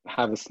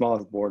have the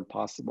smallest board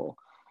possible.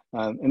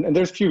 And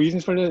there's a few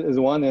reasons for this.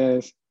 One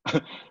is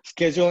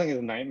scheduling is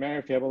a nightmare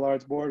if you have a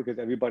large board because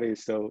everybody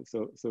is so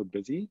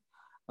busy.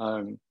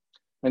 And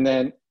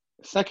then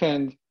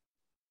second,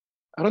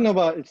 I don't know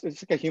about, it's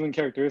like a human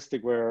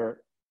characteristic where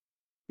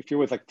if you're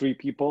with like 3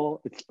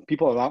 people,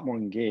 people are a lot more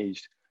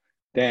engaged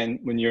than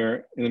when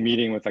you're in a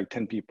meeting with like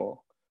 10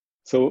 people.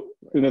 So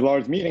in the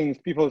large meetings,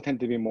 people tend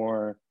to be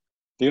more,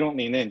 they don't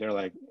lean in. They're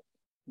like,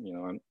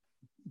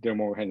 they're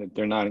more,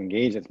 they're not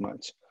engaged as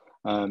much.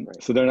 So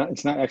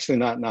it's not actually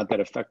not that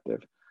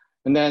effective.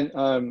 And then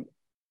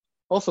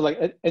also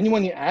like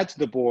anyone you add to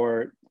the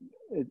board,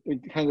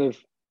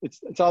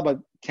 it's all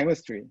about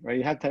chemistry, right?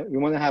 You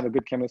want to have a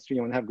good chemistry,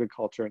 you want to have good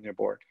culture in your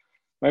board.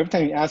 But every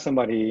time you ask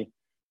somebody,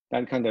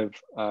 that kind of,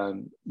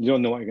 you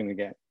don't know what you're going to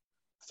get.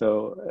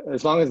 So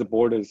as long as the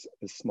board is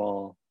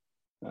small,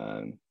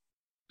 I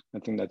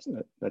think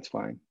that's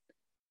fine.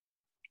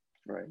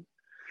 Right.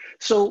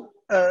 So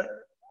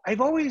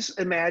I've always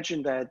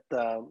imagined that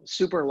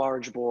super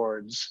large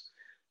boards,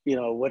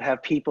 would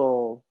have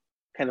people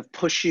kind of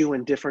push you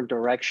in different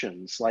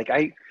directions. Like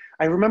I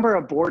remember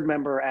a board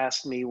member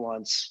asked me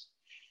once,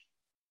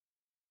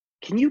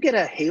 can you get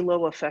a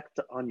halo effect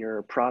on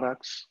your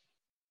products?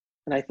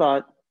 And I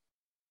thought,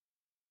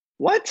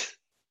 what?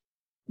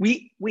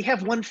 We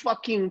have one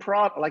fucking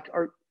product. Like,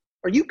 are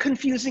you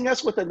confusing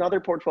us with another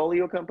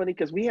portfolio company?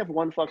 Because we have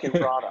one fucking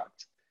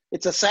product.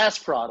 It's a SaaS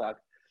product.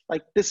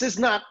 Like, this is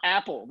not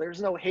Apple. There's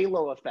no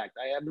halo effect.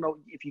 I don't know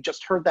if you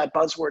just heard that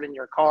buzzword in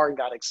your car and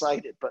got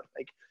excited, but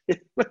like,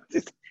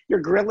 you're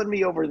grilling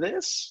me over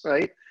this,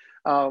 right?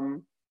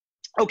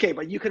 Okay,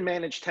 but you can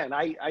manage 10.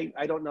 I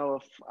don't know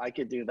if I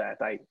could do that.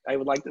 I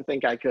would like to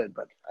think I could,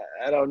 but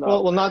I don't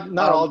know. Well, not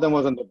all of them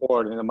was on the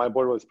board. My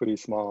board was pretty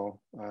small.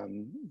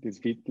 The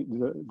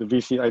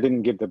VC, I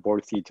didn't give the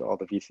board seat to all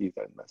the VCs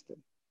that invested.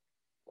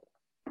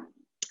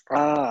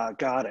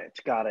 Got it.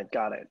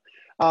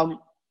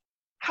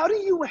 How do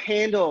you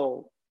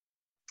handle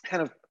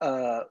kind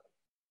of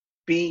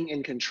being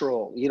in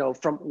control?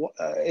 From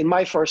in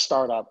my first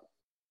startup,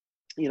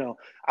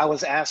 I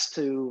was asked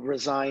to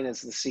resign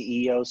as the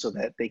CEO so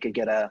that they could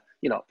get a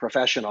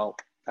professional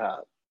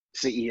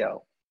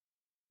CEO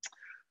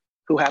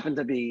who happened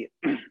to be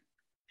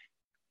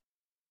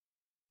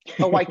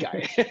a white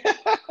guy.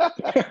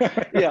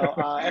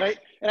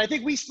 And I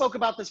think we spoke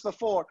about this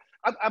before.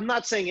 I'm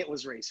not saying it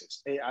was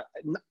racist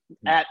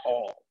at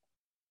all.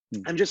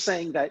 I'm just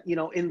saying that,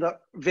 in the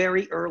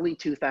very early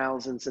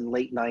 2000s and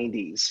late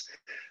 90s,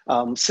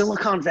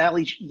 Silicon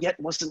Valley yet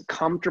wasn't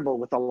comfortable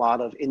with a lot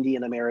of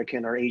Indian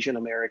American or Asian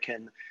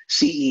American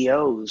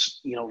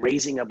CEOs,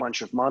 raising a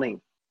bunch of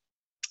money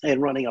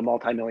and running a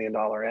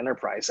multi-million-dollar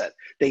enterprise that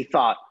they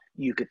thought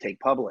you could take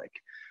public.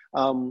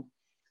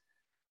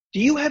 Do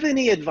you have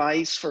any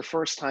advice for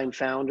first-time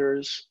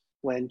founders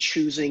when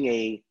choosing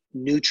a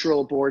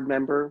neutral board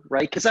member,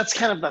 right? Because that's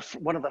kind of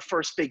one of the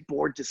first big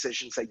board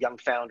decisions that young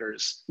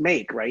founders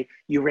make, right?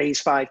 You raise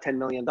 $5-10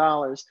 million,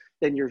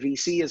 then your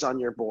VC is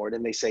on your board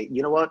and they say,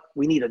 you know what,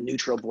 we need a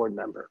neutral board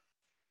member.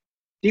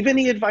 Do you have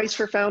any advice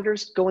for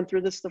founders going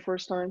through this the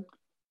first time?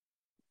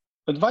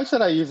 Advice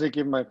that I usually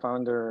give my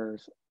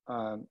founders,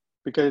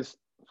 because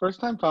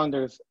first-time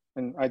founders,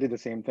 and I did the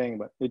same thing,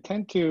 but they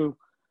tend to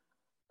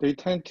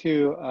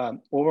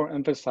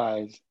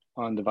overemphasize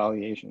on the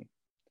valuation.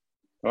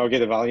 Okay,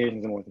 the valuation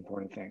is the most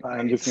important thing. Right.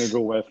 I'm just gonna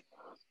go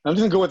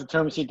with the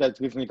term sheet that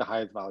gives me the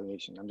highest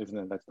valuation.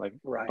 That's like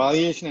right.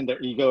 Valuation and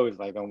their ego is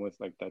like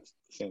almost like that's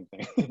the same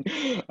thing.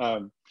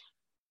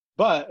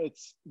 But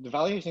the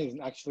valuation is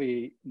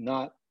actually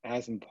not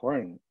as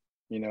important.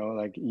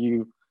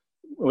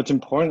 What's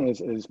important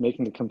is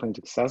making the company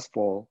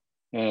successful,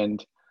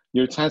 and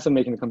your chance of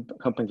making the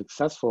company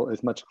successful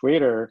is much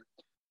greater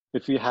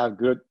if you have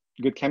good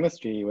good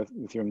chemistry with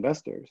your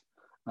investors.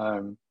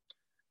 And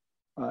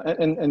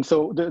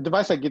so the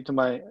advice I give to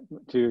my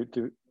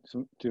to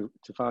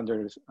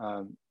founders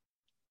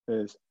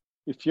is,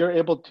 if you're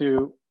able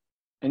to,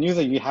 and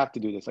usually you have to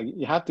do this, like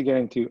you have to get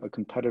into a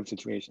competitive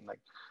situation. Like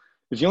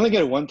if you only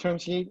get one term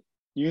sheet,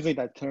 usually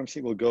that term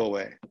sheet will go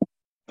away.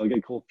 They'll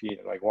get cold feet.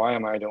 Like, why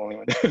am I the only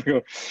one?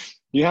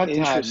 You have to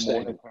have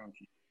more than term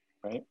sheets,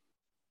 right?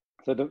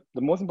 So the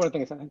most important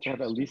thing is to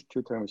have at least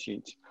 2 term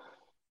sheets.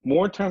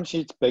 More term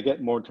sheets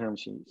beget more term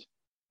sheets,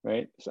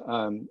 right? So,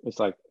 it's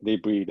like they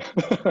breed.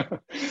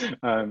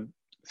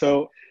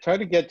 So try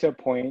to get to a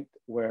point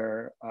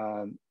where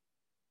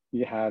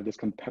you have this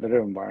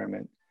competitive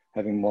environment,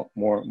 having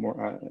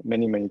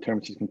many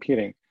term sheets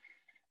competing.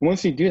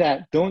 Once you do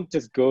that, don't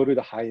just go to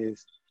the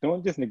highest,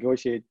 don't just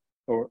negotiate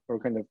or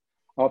kind of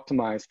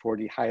optimize for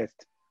the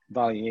highest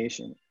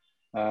valuation.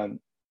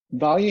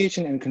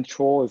 Valuation and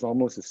control is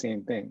almost the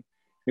same thing.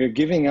 You're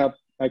giving up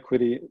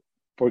equity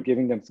for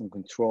giving them some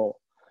control.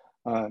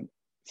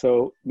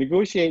 So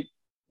negotiate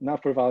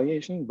not for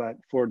valuation, but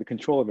for the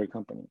control of your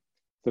company.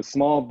 So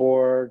small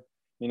board,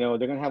 you know,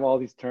 they're gonna have all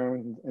these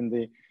terms in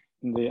the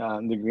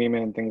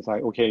agreement, things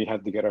like, okay, you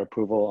have to get our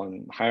approval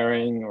on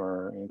hiring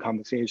or in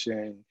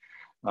compensation.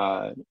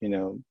 You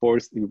know,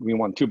 boards, we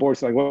want 2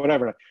 boards, like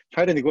whatever.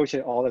 Try to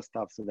negotiate all this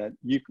stuff so that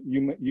you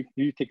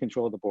take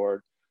control of the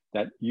board,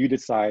 that you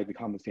decide the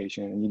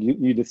compensation and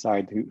you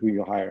decide who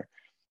you hire.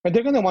 But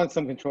they're going to want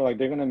some control. Like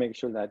they're going to make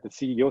sure that the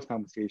CEO's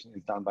compensation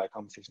is done by a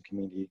compensation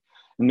committee,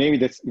 and maybe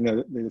this, you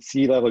know, the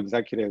C-level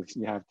executives,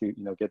 you have to,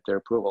 you know, get their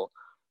approval.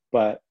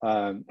 But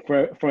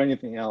for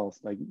anything else,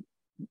 like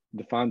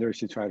the founders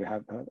should try to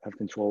have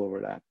control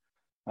over that.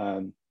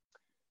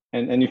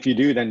 And if you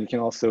do, then you can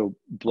also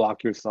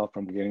block yourself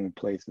from getting in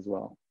place as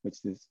well, which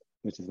is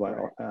what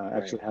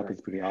actually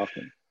happens pretty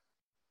often.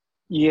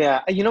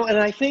 Yeah, you know, and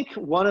I think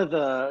one of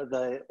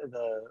the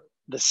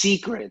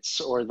secrets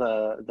or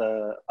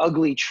the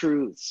ugly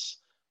truths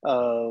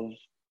of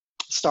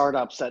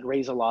startups that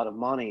raise a lot of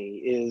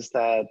money is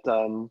that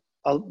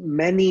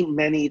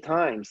many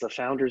times the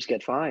founders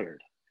get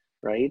fired,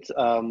 right?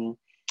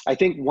 I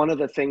think one of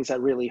the things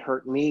that really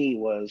hurt me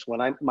was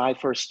when my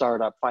first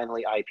startup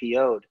finally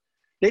IPO'd,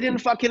 they didn't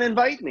fucking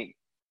invite me,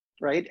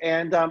 right?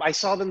 And I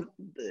saw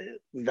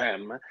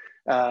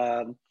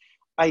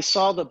I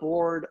saw the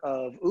board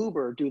of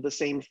Uber do the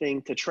same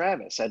thing to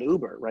Travis at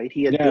Uber, right?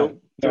 He had built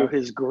through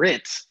his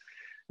grit,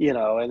 you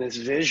know, and his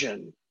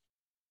vision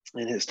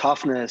and his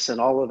toughness and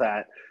all of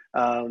that.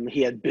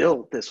 He had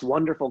built this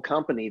wonderful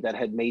company that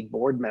had made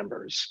board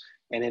members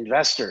and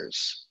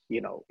investors,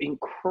 you know,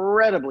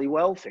 incredibly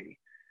wealthy.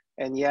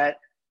 And yet,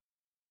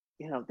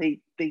 you know, they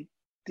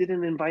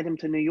didn't invite him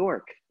to New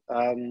York.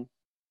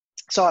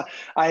 So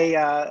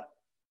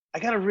I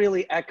got to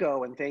really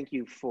echo and thank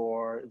you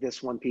for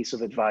this one piece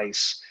of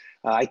advice.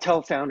 I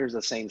tell founders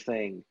the same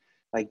thing.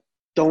 Like,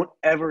 don't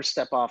ever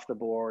step off the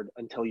board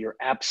until you're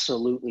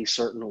absolutely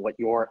certain what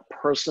your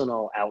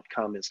personal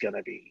outcome is going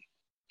to be.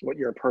 What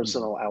your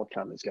personal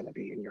outcome is going to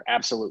be, and you're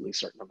absolutely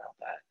certain about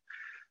that.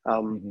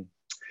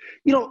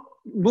 You know,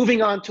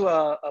 moving on to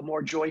a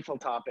more joyful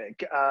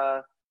topic.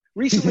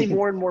 Recently,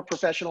 more and more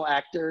professional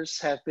actors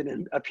have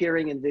been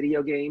appearing in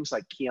video games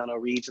like Keanu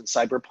Reeves and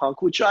Cyberpunk,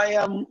 which I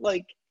am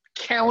like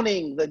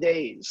counting the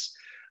days.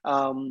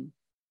 You're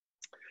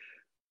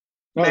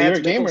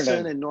a gamer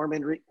then. And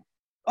Norman Reedus.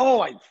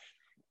 Oh,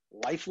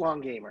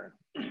 lifelong gamer.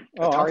 Atari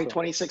awesome.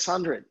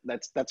 2600.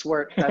 That's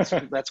where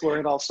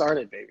it all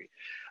started, baby.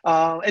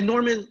 And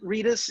Norman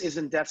Reedus is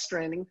in Death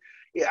Stranding.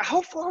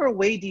 How far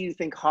away do you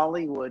think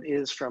Hollywood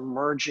is from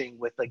merging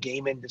with the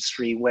game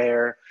industry,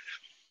 where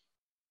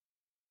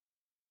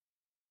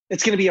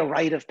it's going to be a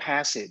rite of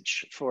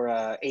passage for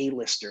a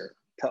A-lister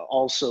to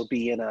also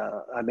be in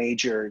a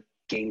major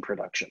game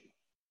production?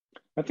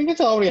 I think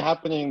it's already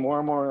happening. More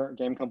and more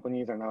game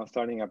companies are now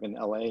starting up in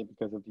LA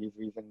because of these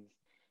reasons.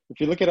 If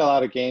you look at a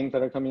lot of games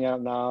that are coming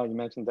out now, you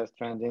mentioned Death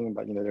Stranding,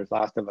 but you know, there's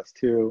Last of Us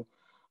 2.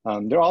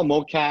 They're all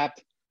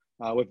mocapped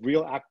with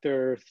real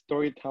actors.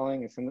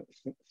 Storytelling and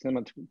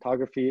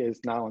cinematography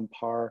is now on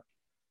par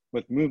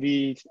with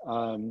movies.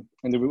 And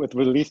with the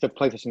release of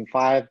PlayStation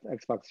 5,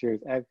 Xbox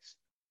Series X,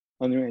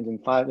 Unreal Engine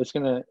 5, it's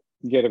going to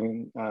get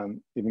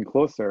even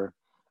closer.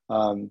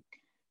 And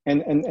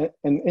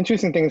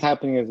interesting things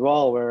happening as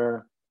well,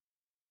 where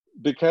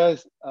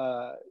because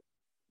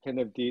kind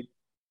of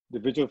the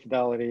visual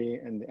fidelity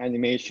and the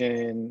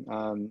animation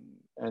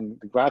and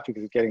the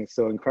graphics is getting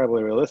so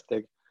incredibly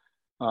realistic,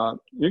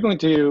 we're going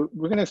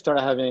to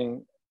start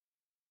having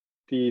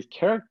these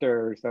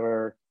characters that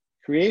are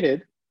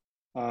created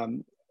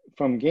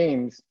from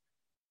games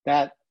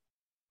that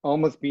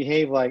almost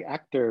behave like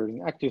actors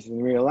and actresses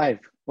in real life.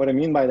 What I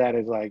mean by that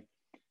is, like,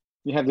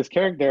 you have this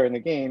character in the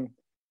game,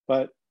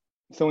 but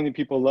so many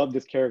people love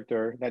this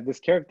character that this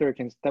character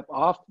can step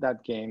off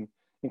that game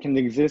and can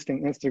exist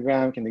in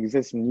Instagram, can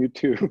exist in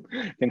YouTube,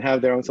 can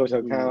have their own social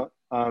account,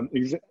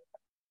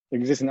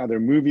 exist in other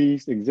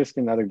movies, exist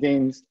in other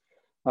games.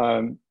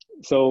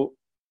 So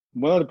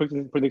one of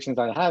the predictions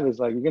I have is,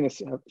 like, you're going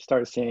to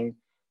start seeing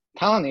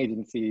talent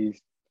agencies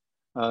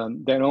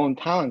their own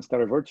talents that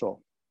are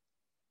virtual.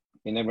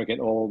 They never get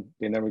old.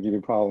 They never give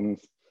you problems.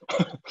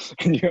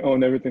 And you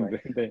own everything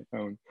Right. they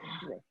own.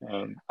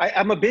 Right.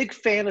 I'm a big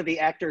fan of the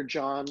actor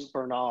John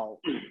Bernal,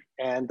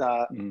 and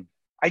Mm.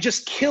 I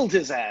just killed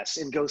his ass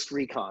in Ghost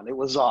Recon. It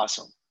was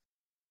awesome.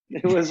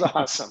 It was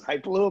awesome. I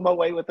blew him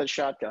away with a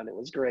shotgun. It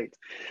was great.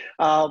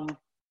 Um,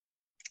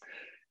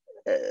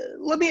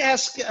 Let me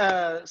ask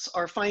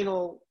our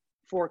final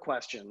 4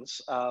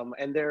 questions,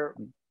 and they're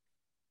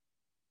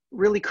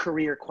really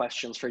career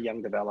questions for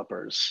young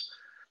developers.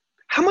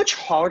 How much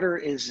harder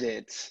is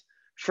it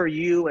for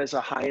you as a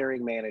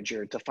hiring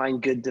manager to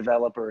find good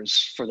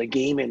developers for the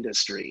game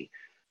industry?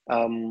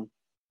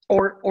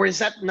 Or is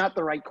that not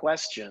the right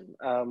question?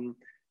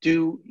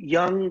 Do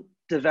young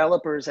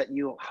developers that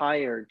you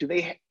hire, do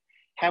they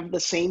have the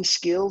same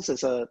skills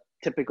as a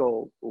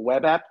typical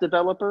web app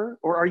developer,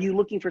 or are you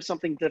looking for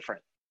something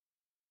different?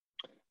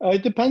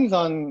 It depends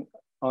on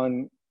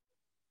the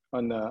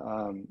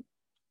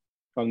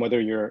on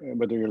whether you're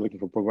looking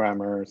for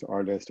programmers,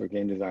 artists, or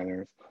game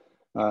designers.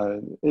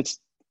 It's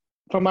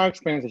from our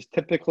experience, it's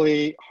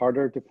typically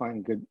harder to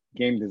find good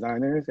game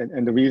designers,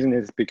 and the reason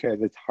is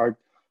because it's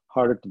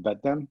harder to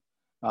vet them.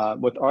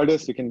 With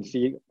artists, you can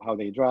see how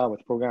they draw.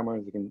 With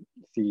programmers, you can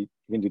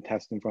do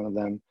tests in front of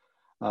them.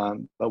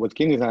 But with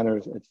game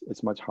designers,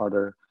 it's much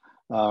harder.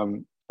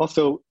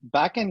 Also,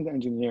 backend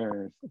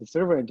engineers, the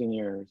server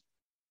engineers,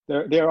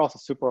 they're also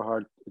super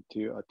hard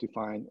to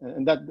find,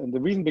 and the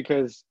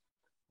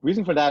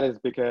reason for that is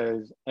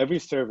because every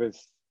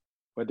service,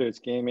 whether it's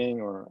gaming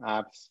or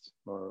apps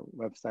or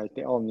websites,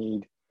 they all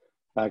need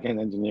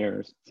backend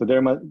engineers. So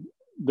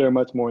they're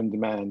much more in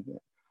demand.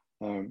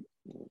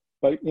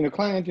 But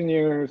client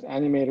engineers,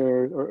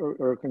 animators,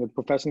 or kind of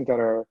professions that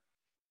are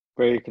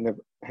very kind of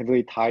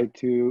heavily tied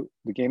to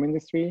the game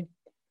industry,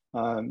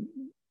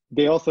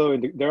 they're also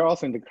in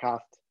the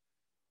craft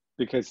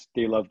because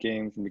they love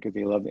games and because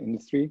they love the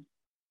industry.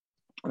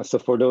 So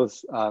for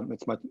those,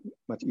 it's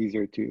much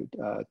easier to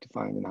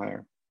find and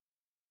hire.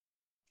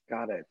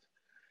 Got it.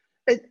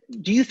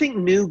 Do you think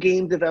new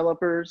game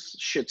developers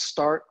should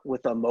start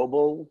with a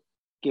mobile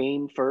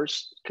game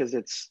first because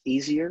it's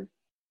easier?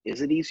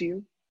 Is it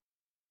easier?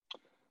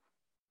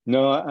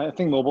 No, I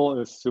think mobile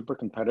is super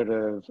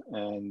competitive,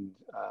 and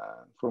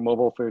for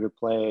mobile free to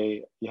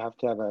play, you have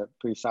to have a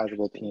pretty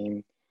sizable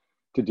team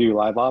to do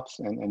live ops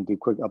and do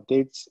quick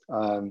updates.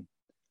 I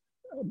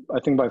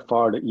think by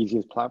far the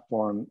easiest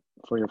platform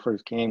for your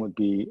first game would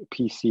be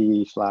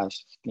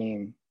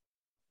PC/Steam.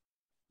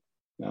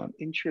 Yeah.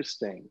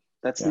 Interesting.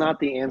 That's not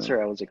the answer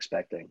I was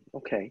expecting.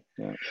 Okay.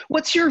 Yeah.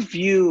 What's your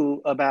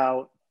view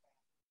about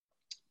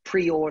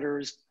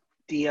pre-orders,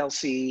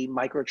 DLC,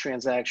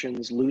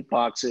 microtransactions, loot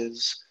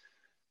boxes?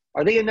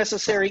 Are they a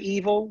necessary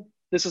evil?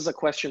 This is a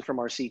question from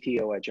our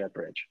CTO at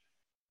JetBridge.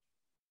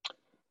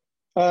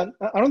 I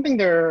don't think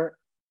there's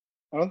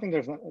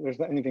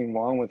anything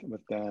wrong with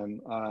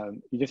them.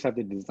 You just have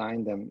to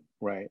design them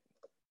right.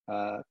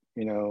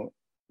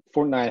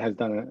 Fortnite has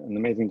done an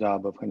amazing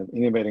job of kind of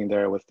innovating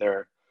there with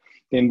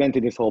they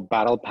invented this whole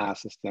battle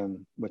pass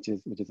system, which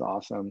is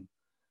awesome.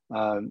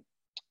 And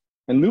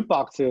loot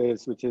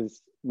boxes, which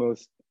is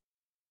most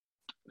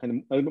kind of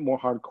a little bit more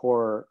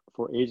hardcore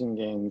for Asian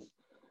games,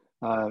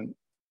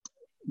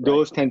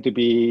 those tend to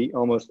be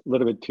almost a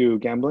little bit too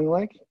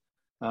gambling-like.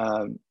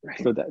 So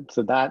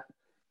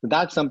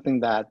that's something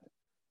that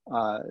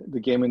the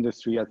game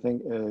industry, I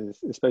think,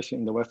 is, especially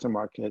in the Western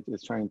market,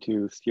 is trying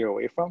to steer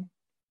away from.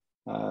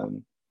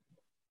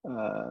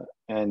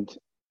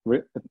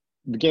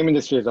 The game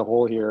industry as a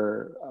whole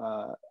here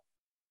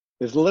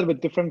is a little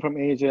bit different from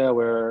Asia,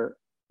 where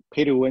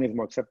pay to win is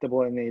more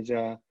acceptable in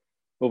Asia.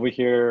 Over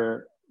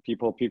here,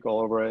 people puke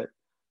all over it.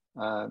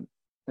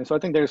 And so I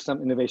think there's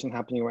some innovation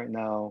happening right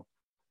now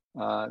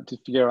to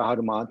figure out how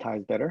to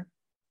monetize better.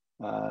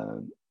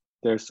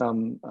 There's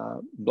some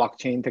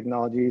blockchain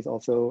technologies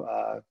also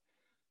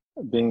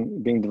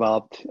being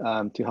developed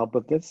to help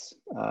with this,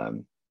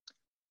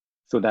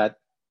 so that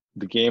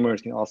the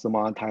gamers can also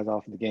monetize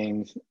off of the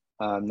games,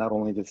 not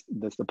only just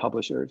the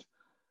publishers.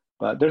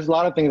 But there's a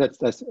lot of things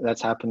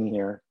that's happening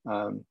here,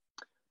 and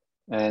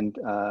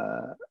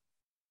I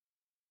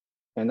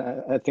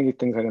think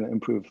things are going to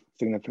improve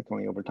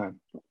significantly over time.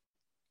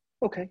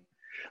 Okay.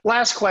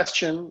 Last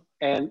question,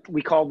 and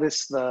we call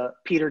this the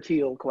Peter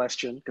Thiel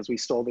question because we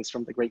stole this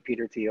from the great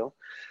Peter Thiel.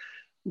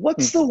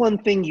 What's the one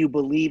thing you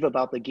believe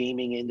about the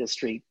gaming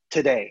industry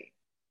today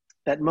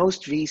that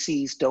most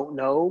VCs don't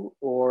know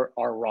or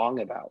are wrong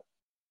about,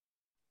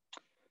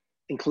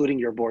 including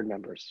your board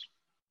members?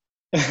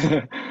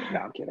 No,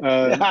 I'm kidding.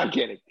 I'm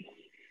kidding.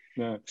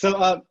 No.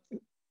 So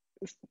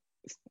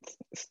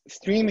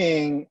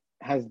streaming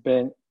has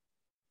been,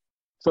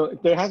 so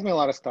there has been a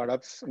lot of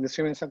startups in the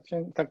streaming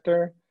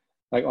sector,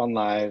 like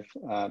OnLive,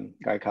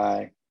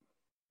 Gaikai,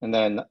 and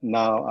then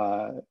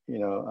now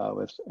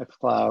with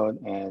xCloud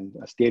and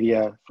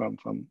Stadia from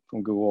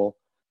Google,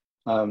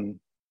 and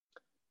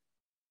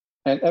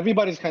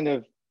everybody's kind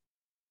of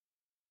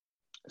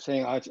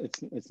saying, oh,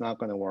 it's not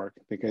going to work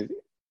because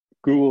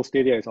Google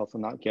Stadia is also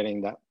not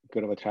getting that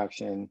good of a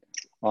traction.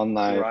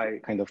 OnLive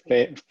Right. kind of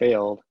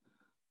failed.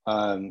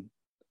 And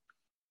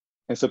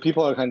so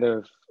people are kind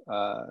of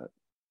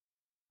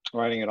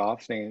writing it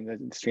off, saying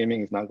that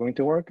streaming is not going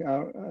to work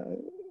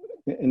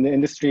in the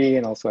industry.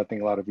 And also I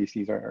think a lot of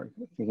VCs are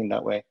thinking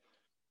that way.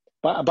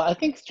 But I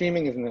think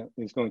streaming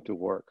is going to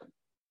work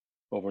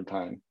over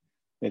time.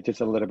 It's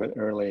just a little bit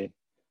early.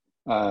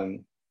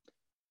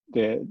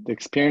 The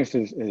experience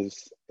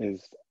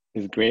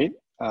is great.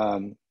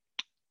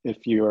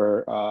 If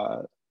you're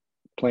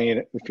playing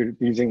it, if you're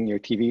using your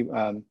TV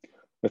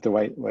with the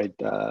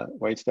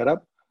white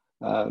setup,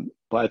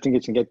 but I think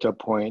it can get to a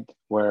point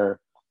where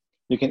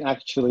you can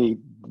actually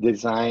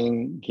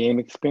design game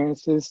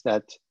experiences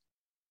that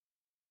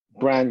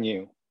brand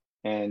new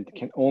and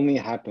can only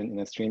happen in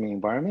a streaming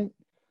environment.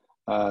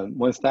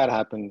 Once that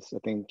happens, I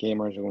think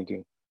gamers are going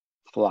to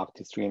flock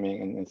to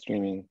streaming, and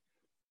streaming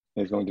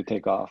is going to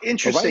take off.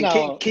 Interesting. But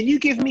right now, can you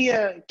give me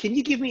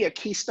a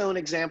keystone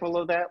example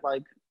of that?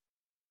 Like,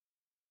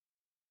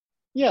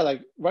 yeah,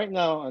 like right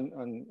now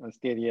on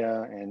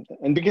Stadia,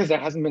 and because there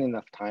hasn't been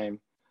enough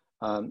time,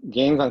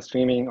 games on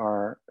streaming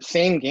are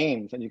same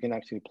games that you can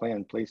actually play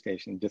on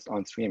PlayStation just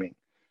on streaming.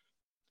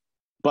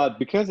 But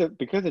because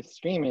it's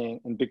streaming,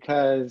 and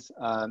because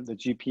the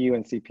GPU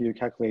and CPU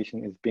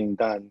calculation is being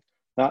done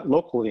not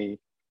locally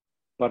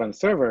but on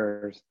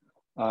servers,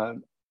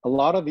 a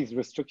lot of these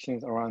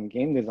restrictions around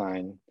game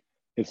design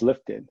is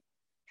lifted.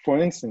 For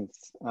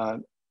instance,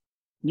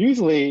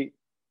 usually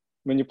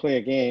when you play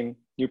a game,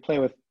 you play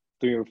with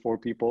 3 or 4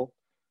 people,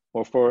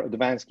 or for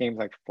advanced games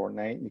like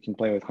Fortnite, you can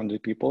play with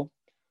 100 people.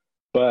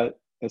 But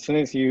as soon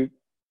as you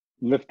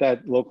lift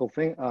that local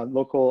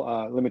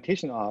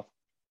limitation off,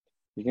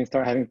 you can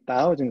start having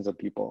thousands of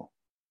people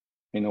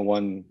in a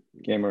one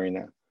game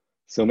arena.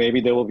 So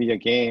maybe there will be a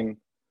game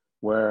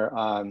where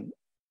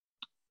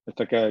it's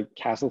like a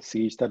Castle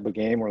Siege type of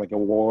game, or like a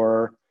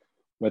war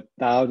with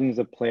thousands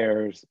of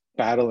players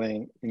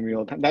battling in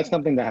real time. That's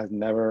something that has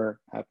never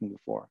happened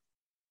before.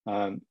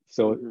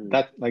 So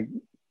that's like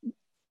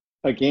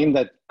a game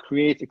that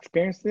creates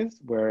experiences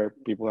where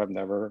people have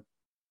never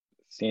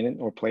seen it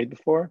or played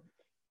before.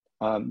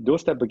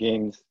 Those type of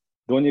games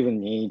don't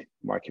even need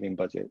marketing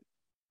budget.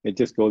 It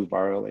just goes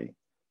virally,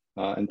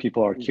 and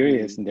people are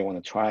curious and they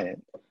want to try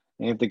it.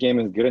 And if the game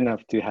is good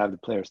enough to have the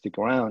players stick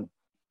around,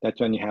 that's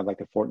when you have like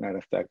the Fortnite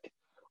effect,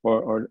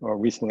 or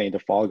recently the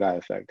Fall Guy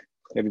effect.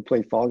 Have you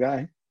played Fall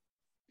Guy?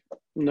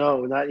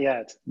 no, not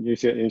yet. You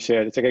should. It's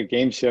like a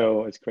game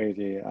show. It's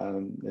crazy.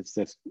 It's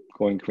just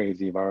going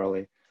crazy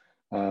virally,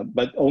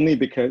 but only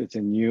because it's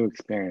a new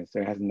experience.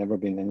 There has never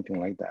been anything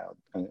like that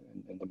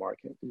in the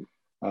market.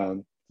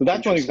 So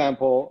that's one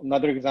example.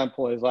 Another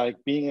example is like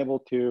being able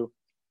to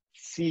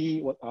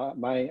see what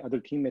my other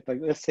teammates, like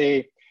let's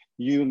say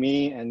you,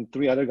 me, and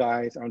 3 other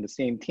guys are on the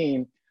same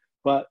team,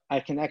 but I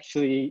can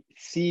actually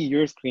see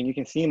your screen. You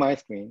can see my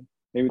screen.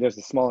 Maybe there's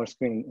a smaller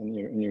screen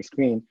in your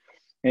screen,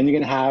 and you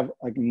can have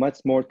like much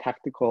more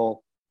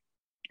tactical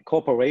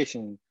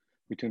cooperation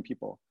between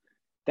people.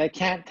 That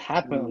can't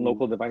happen on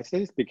local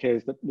devices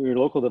because your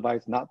local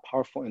device is not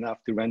powerful enough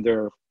to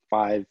render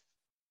 5,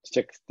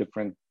 6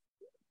 different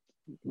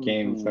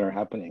games that are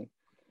happening.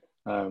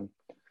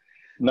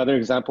 Another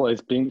example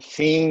is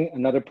seeing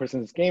another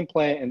person's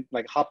gameplay and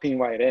like hopping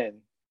right in,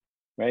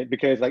 right?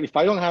 Because like if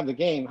I don't have the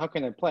game, how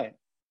can I play it,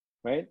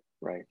 right?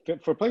 Right.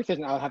 For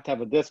PlayStation, I'll have to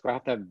have a disc, or I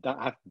have to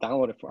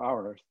download it for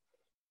hours.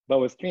 But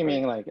with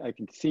streaming, like I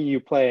can see you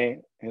play,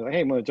 and like,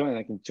 hey, I'm gonna join.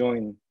 I can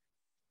join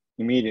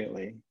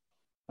immediately,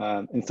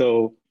 and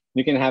so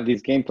you can have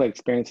these gameplay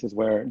experiences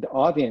where the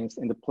audience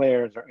and the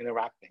players are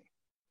interacting.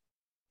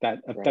 That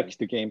affects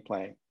the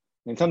gameplay.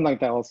 And something like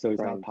that also is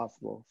not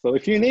possible. So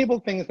if you enable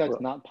things that's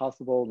not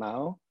possible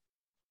now,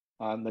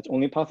 that's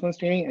only possible in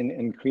streaming,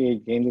 and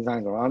create game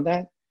designs around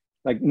that,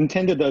 like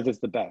Nintendo does this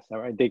the best, all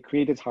right? They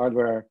create this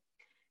hardware,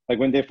 like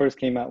when they first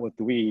came out with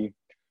the Wii,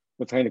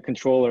 with kind of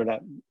controller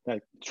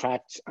that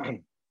tracks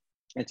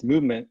its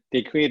movement,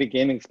 they created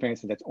gaming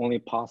experiences that's only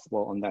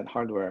possible on that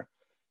hardware,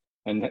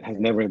 and that has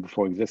never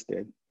before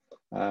existed.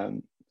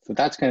 So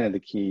that's kind of the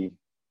key,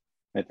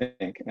 I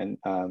think. And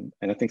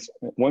I think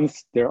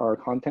once there are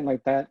content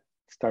like that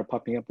start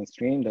popping up on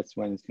stream, that's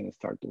when it's going to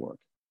start to work.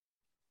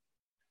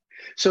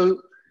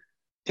 So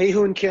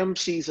Tae-Hoon Kim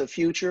sees a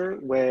future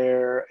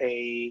where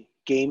a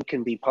game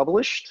can be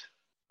published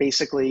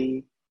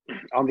basically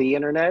on the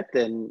internet,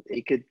 and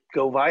it could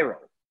go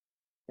viral,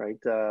 right?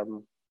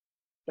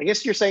 I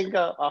guess you're saying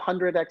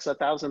 100x,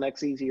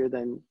 1000x easier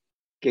than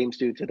games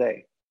do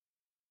today.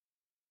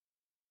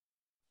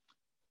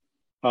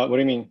 What do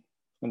you mean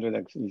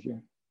 100x easier?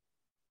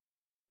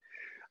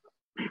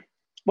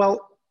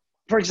 Well,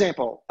 for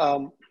example,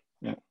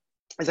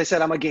 as I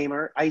said, I'm a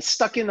gamer. I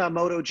stuck in a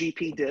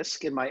MotoGP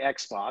disc in my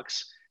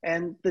Xbox,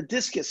 and the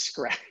disc is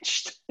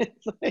scratched.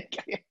 It's like,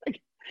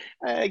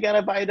 I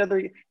gotta buy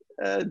another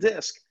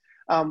disc.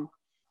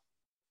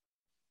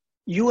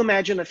 You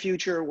imagine a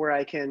future where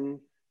I can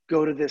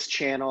go to this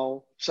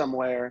channel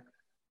somewhere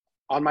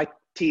on my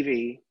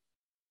TV,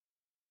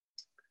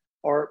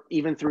 or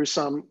even through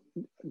some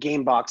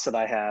game box that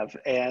I have,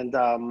 and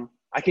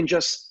I can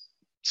just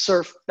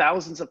surf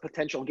thousands of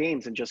potential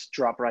games and just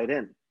drop right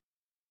in.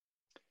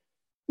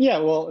 Yeah,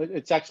 well,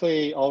 it's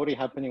actually already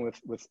happening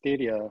with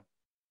Stadia,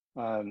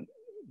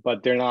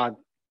 but they're not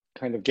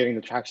kind of getting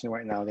the traction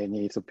right now they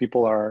need. So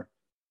people are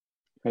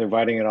kind of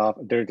writing it off.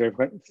 They're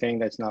saying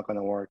that's not going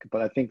to work.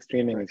 But I think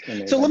streaming is going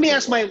to. So let me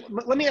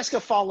ask a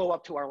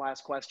follow-up to our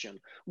last question.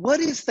 What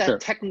is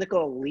that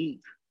technical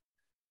leap?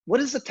 What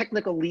is the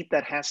technical leap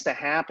that has to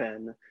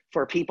happen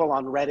for people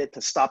on Reddit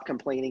to stop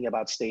complaining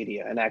about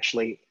Stadia and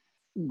actually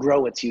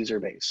grow its user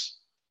base?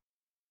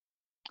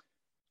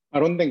 I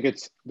don't think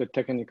it's the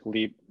technical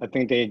leap. I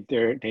think they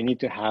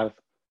need to have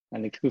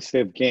an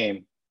exclusive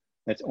game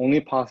that's only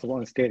possible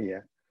on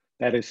Stadia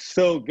that is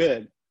so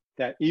good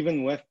that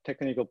even with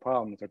technical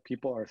problems, that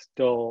people are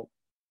still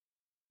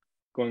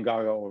going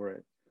gaga over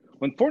it.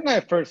 When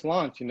Fortnite first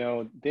launched, you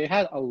know, they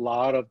had a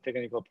lot of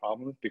technical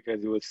problems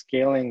because it was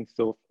scaling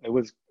so it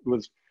was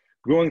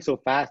growing so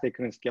fast they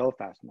couldn't scale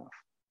fast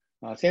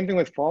enough. Same thing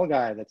with Fall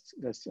Guy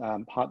that's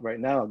hot right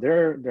now.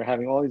 They're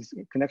having all these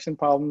connection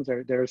problems.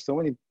 There are so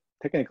many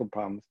technical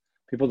problems.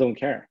 People don't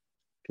care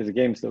because the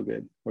game's so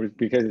good or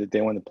because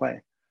they want to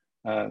play.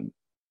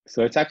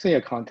 So it's actually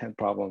a content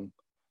problem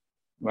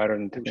rather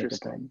than technical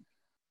problem.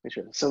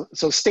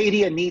 So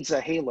Stadia needs a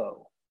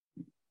Halo.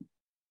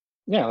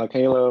 Yeah, like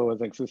Halo was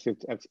exclusive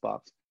to Xbox.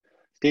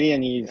 Stadia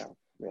needs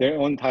their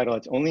own title.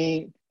 It's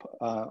only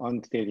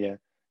on Stadia,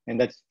 and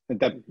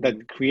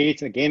that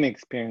creates a gaming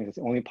experience that's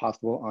only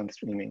possible on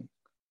streaming.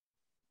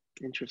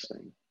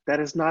 Interesting. That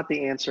is not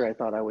the answer I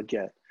thought I would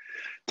get.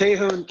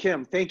 Tae-Hoon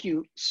Kim, thank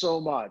you so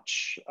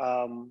much.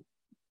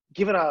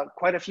 Given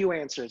quite a few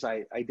answers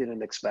I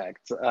didn't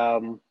expect.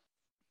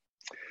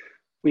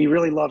 We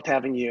really loved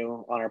having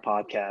you on our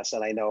podcast,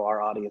 and I know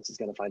our audience is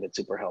going to find it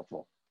super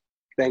helpful.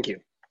 Thank you.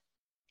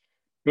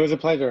 It was a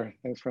pleasure.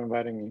 Thanks for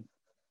inviting me.